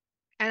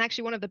 And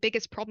actually, one of the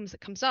biggest problems that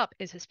comes up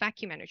is his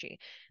vacuum energy,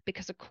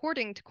 because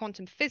according to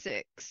quantum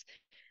physics,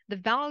 the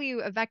value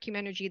of vacuum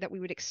energy that we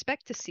would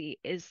expect to see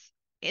is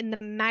in the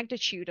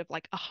magnitude of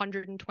like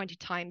 120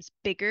 times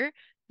bigger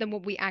than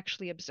what we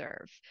actually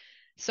observe.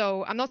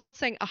 So I'm not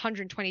saying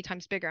 120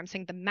 times bigger, I'm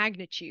saying the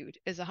magnitude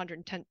is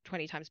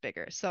 120 times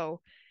bigger.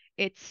 So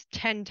it's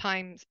 10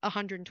 times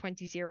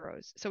 120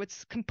 zeros. So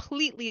it's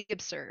completely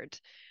absurd.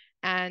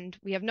 And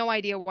we have no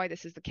idea why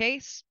this is the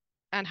case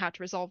and how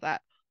to resolve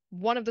that.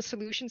 One of the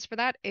solutions for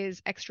that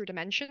is extra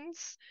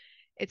dimensions.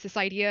 It's this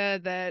idea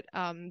that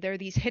there are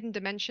these hidden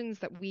dimensions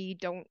that we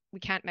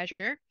can't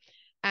measure,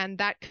 and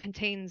that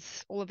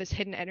contains all of this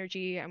hidden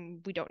energy,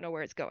 and we don't know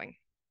where it's going.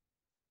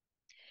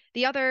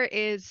 The other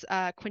is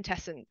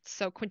quintessence.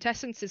 So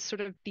quintessence is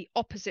sort of the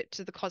opposite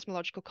to the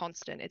cosmological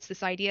constant. It's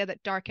this idea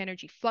that dark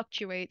energy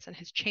fluctuates and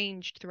has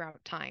changed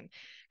throughout time.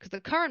 Because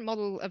the current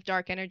model of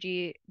dark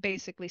energy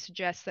basically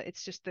suggests that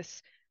it's just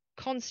this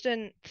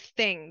constant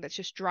thing that's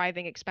just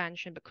driving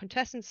expansion, but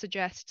quintessence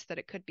suggests that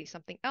it could be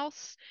something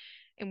else,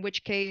 in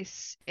which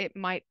case it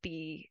might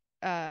be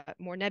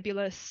more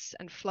nebulous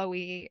and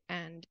flowy.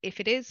 And if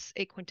it is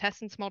a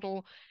quintessence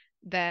model,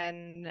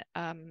 then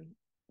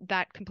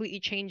that completely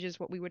changes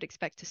what we would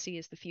expect to see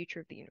as the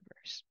future of the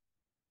universe.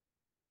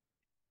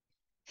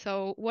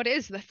 So, what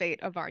is the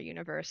fate of our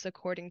universe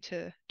according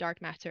to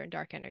dark matter and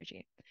dark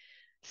energy?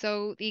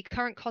 So, the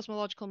current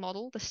cosmological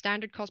model, the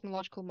standard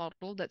cosmological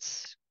model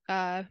that's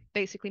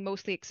basically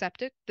mostly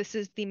accepted, this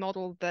is the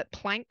model that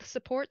Planck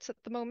supports at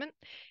the moment,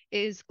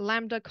 is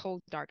lambda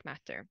cold dark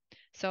matter.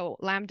 So,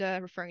 lambda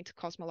referring to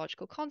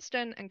cosmological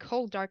constant and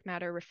cold dark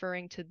matter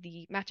referring to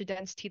the matter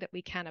density that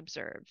we can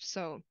observe.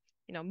 So,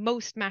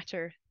 most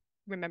matter,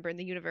 remember, in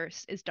the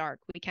universe is dark.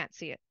 We can't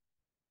see it.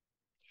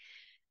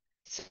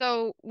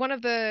 So one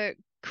of the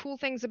cool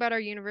things about our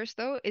universe,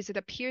 though, is it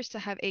appears to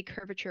have a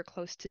curvature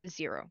close to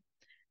zero.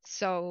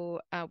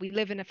 So we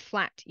live in a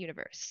flat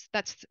universe.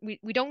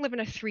 We don't live in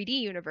a 3D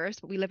universe,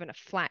 but we live in a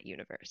flat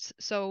universe.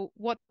 So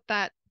what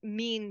that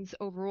means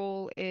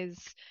overall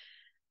is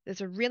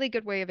there's a really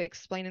good way of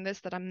explaining this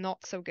that I'm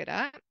not so good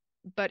at.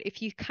 But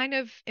if you kind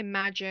of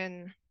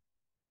imagine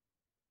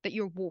that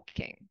you're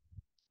walking,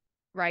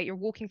 right? You're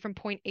walking from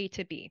point A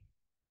to B.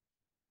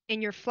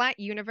 In your flat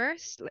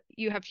universe,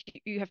 you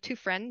have two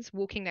friends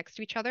walking next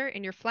to each other.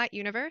 In your flat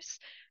universe,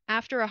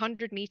 after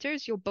 100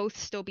 meters, you'll both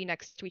still be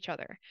next to each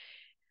other.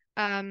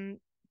 Um,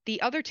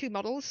 the other two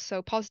models,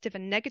 so positive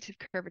and negative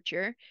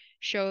curvature,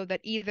 show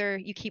that either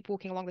you keep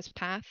walking along this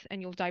path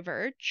and you'll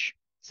diverge,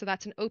 so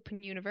that's an open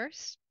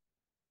universe,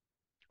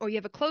 or you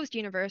have a closed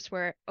universe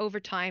where over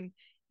time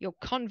you'll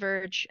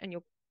converge and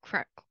you'll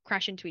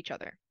crash into each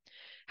other.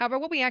 However,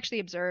 what we actually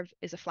observe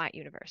is a flat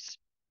universe.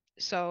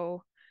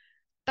 So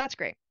that's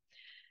great.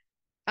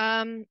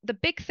 The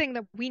big thing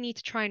that we need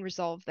to try and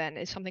resolve then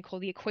is something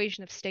called the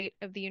equation of state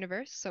of the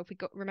universe. So if we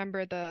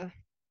remember the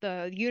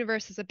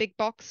universe is a big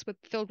box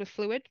filled with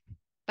fluid.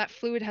 That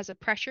fluid has a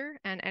pressure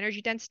and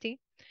energy density.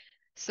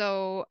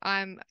 So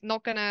I'm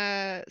not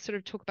gonna sort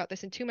of talk about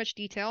this in too much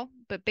detail,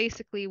 but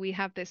basically we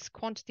have this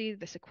quantity,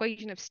 this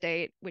equation of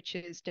state, which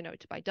is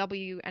denoted by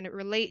W, and it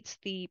relates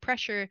the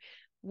pressure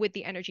with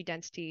the energy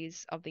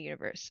densities of the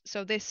universe.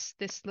 So this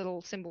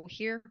little symbol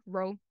here,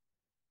 rho,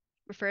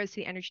 refers to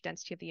the energy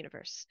density of the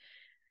universe.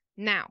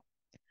 Now,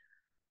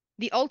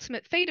 the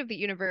ultimate fate of the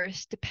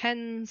universe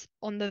depends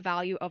on the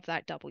value of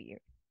that W.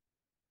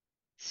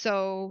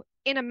 So,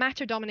 in a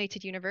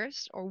matter-dominated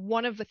universe, or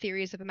one of the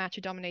theories of a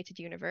matter-dominated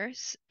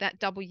universe, that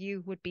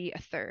W would be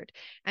a third.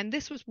 And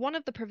this was one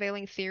of the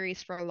prevailing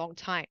theories for a long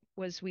time,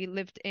 was we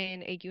lived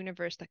in a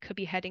universe that could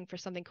be heading for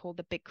something called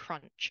the Big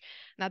Crunch.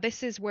 Now,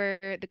 this is where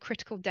the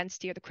critical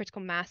density or the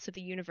critical mass of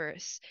the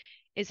universe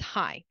is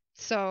high.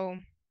 So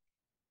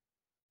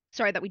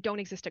sorry, that we don't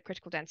exist at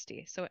critical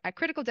density. So at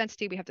critical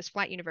density, we have this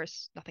flat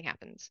universe, nothing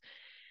happens.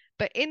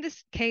 But in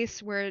this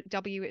case where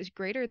W is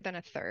greater than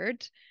a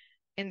third,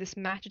 in this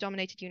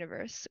matter-dominated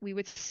universe, we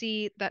would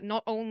see that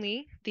not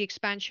only the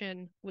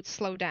expansion would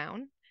slow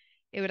down,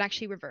 it would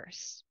actually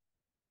reverse.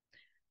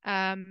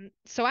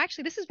 So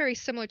actually, this is very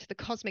similar to the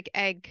cosmic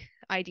egg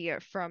idea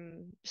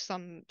from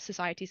some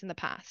societies in the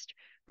past,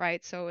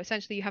 right? So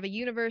essentially, you have a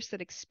universe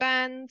that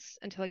expands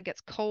until it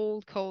gets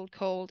cold, cold,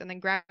 cold, and then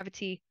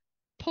gravity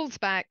pulls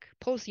back,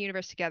 pulls the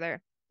universe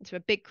together into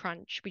a big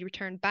crunch. We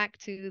return back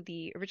to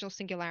the original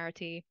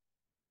singularity,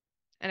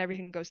 and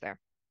everything goes there.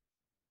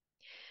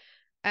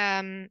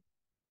 Um,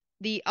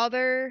 the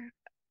other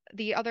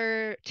the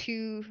other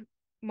two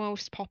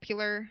most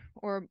popular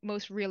or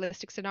most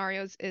realistic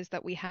scenarios is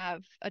that we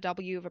have a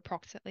W of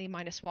approximately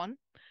 -1,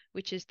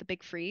 which is the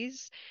big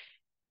freeze.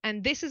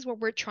 And this is what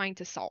we're trying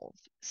to solve.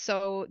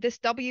 So this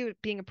W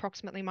being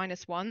approximately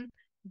 -1,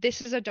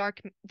 this is a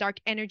dark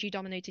energy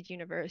dominated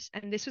universe.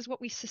 And this is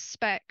what we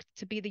suspect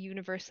to be the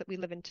universe that we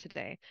live in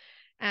today.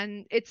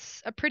 And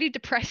it's a pretty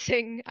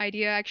depressing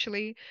idea,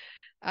 actually.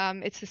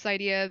 It's this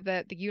idea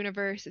that the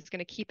universe is going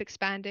to keep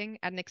expanding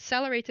at an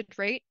accelerated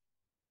rate.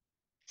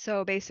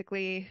 So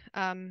basically,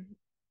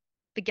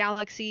 the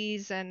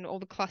galaxies and all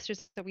the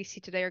clusters that we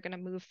see today are going to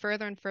move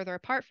further and further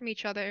apart from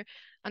each other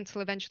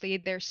until eventually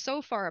they're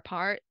so far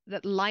apart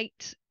that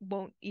light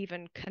won't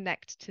even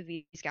connect to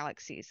these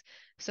galaxies.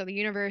 So the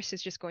universe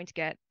is just going to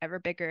get ever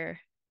bigger,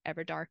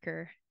 ever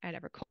darker, and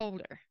ever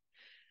colder.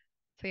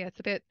 So yeah, it's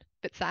a bit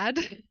sad.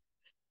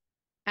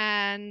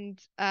 And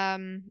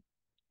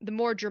the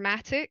more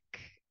dramatic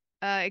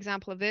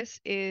example of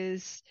this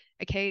is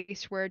a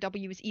case where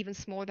W is even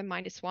smaller than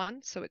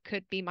 -1, so it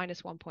could be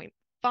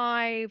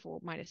 -1.5 or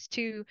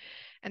 -2.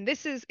 And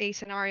this is a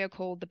scenario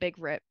called the Big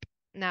Rip.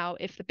 Now,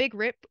 if the Big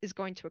Rip is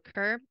going to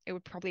occur, it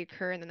would probably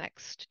occur in the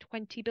next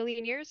 20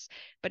 billion years,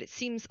 but it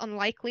seems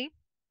unlikely.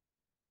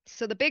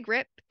 So the Big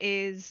Rip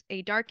is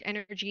a dark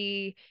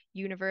energy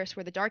universe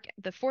where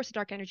the force of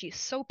dark energy is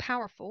so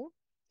powerful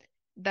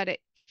that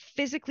it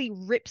physically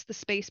rips the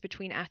space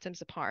between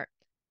atoms apart.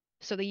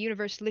 So the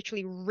universe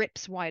literally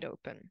rips wide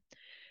open.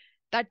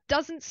 That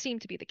doesn't seem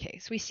to be the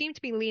case. We seem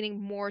to be leaning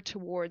more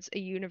towards a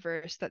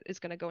universe that is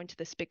going to go into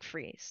this big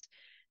freeze.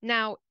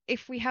 Now,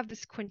 if we have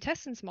this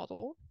quintessence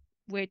model,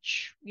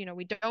 which,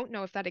 we don't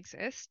know if that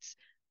exists,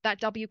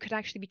 that W could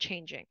actually be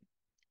changing.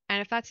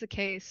 And if that's the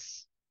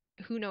case,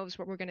 who knows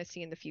what we're going to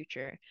see in the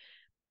future.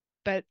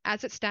 But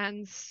as it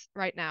stands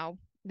right now,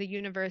 the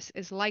universe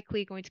is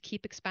likely going to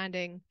keep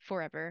expanding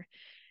forever.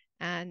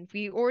 And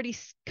we already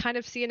kind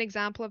of see an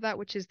example of that,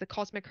 which is the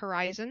cosmic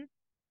horizon.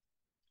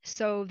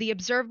 So the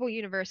observable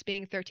universe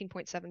being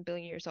 13.7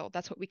 billion years old,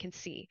 that's what we can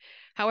see.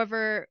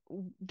 However,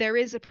 there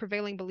is a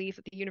prevailing belief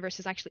that the universe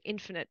is actually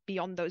infinite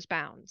beyond those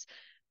bounds.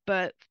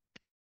 But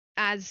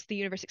as the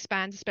universe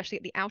expands, especially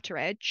at the outer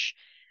edge,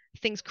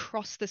 things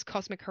cross this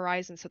cosmic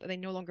horizon so that they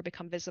no longer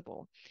become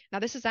visible. Now,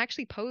 this has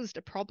actually posed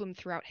a problem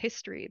throughout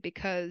history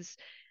because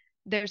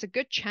there's a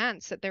good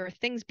chance that there are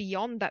things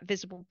beyond that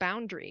visible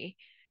boundary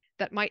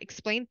that might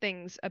explain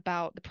things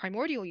about the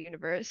primordial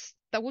universe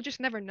that we'll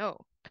just never know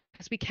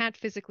because we can't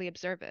physically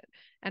observe it.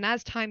 And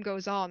as time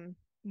goes on,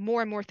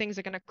 more and more things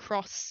are going to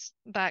cross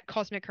that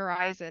cosmic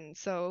horizon.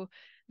 So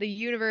the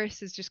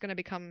universe is just going to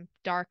become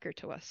darker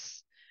to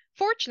us.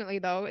 Fortunately,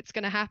 though, it's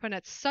going to happen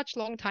at such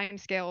long time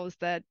scales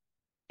that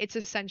it's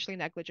essentially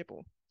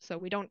negligible. So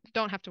we don't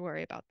have to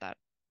worry about that.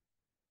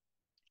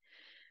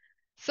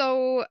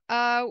 So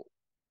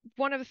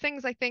one of the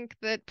things I think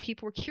that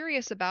people were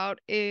curious about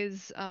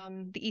is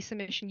the ESA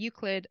mission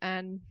Euclid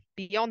and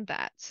beyond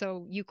that.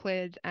 So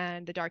Euclid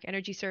and the dark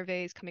energy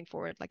surveys coming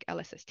forward like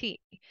LSST.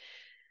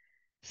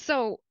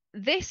 So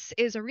this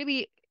is a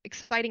really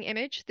exciting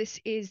image.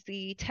 This is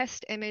the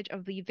test image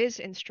of the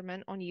VIS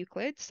instrument on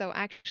Euclid. So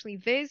actually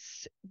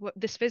this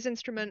VIS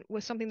instrument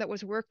was something that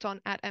was worked on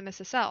at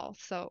MSSL.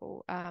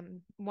 So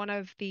one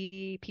of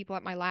the people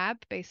at my lab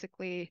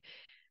basically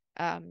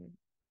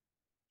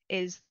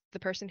is the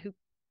person who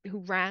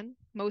ran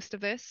most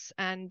of this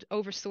and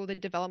oversaw the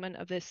development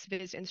of this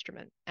VIS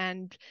instrument.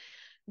 And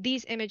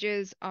these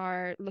images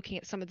are looking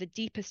at some of the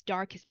deepest,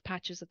 darkest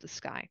patches of the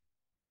sky.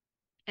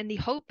 And the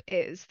hope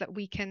is that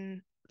we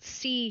can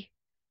see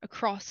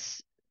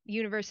across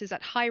universes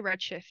at high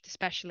redshift,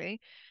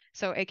 especially.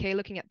 So, aka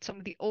looking at some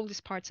of the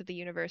oldest parts of the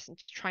universe and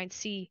to try and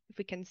see if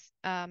we can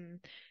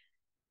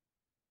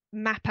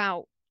map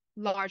out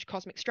large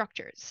cosmic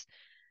structures.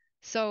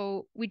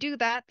 So we do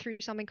that through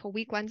something called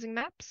weak lensing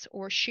maps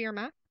or shear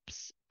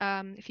maps.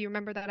 If you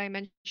remember that I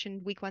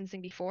mentioned weak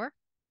lensing before.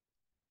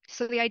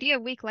 So the idea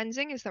of weak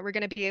lensing is that we're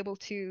going to be able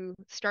to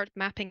start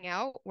mapping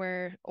out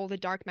where all the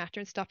dark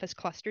matter and stuff is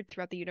clustered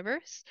throughout the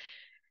universe.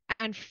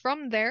 And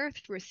from there,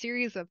 through a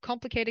series of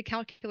complicated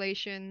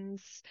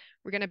calculations,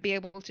 we're going to be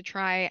able to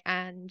try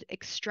and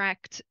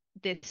extract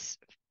this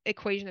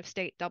equation of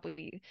state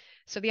W.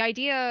 So the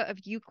idea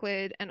of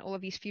Euclid and all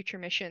of these future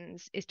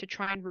missions is to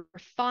try and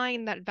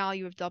refine that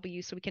value of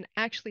W so we can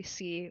actually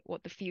see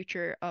what the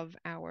future of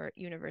our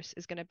universe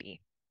is going to be.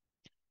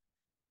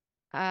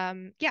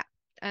 Yeah.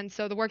 And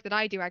so the work that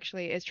I do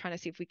actually is trying to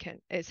see if we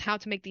can, is how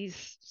to make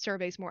these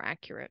surveys more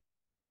accurate.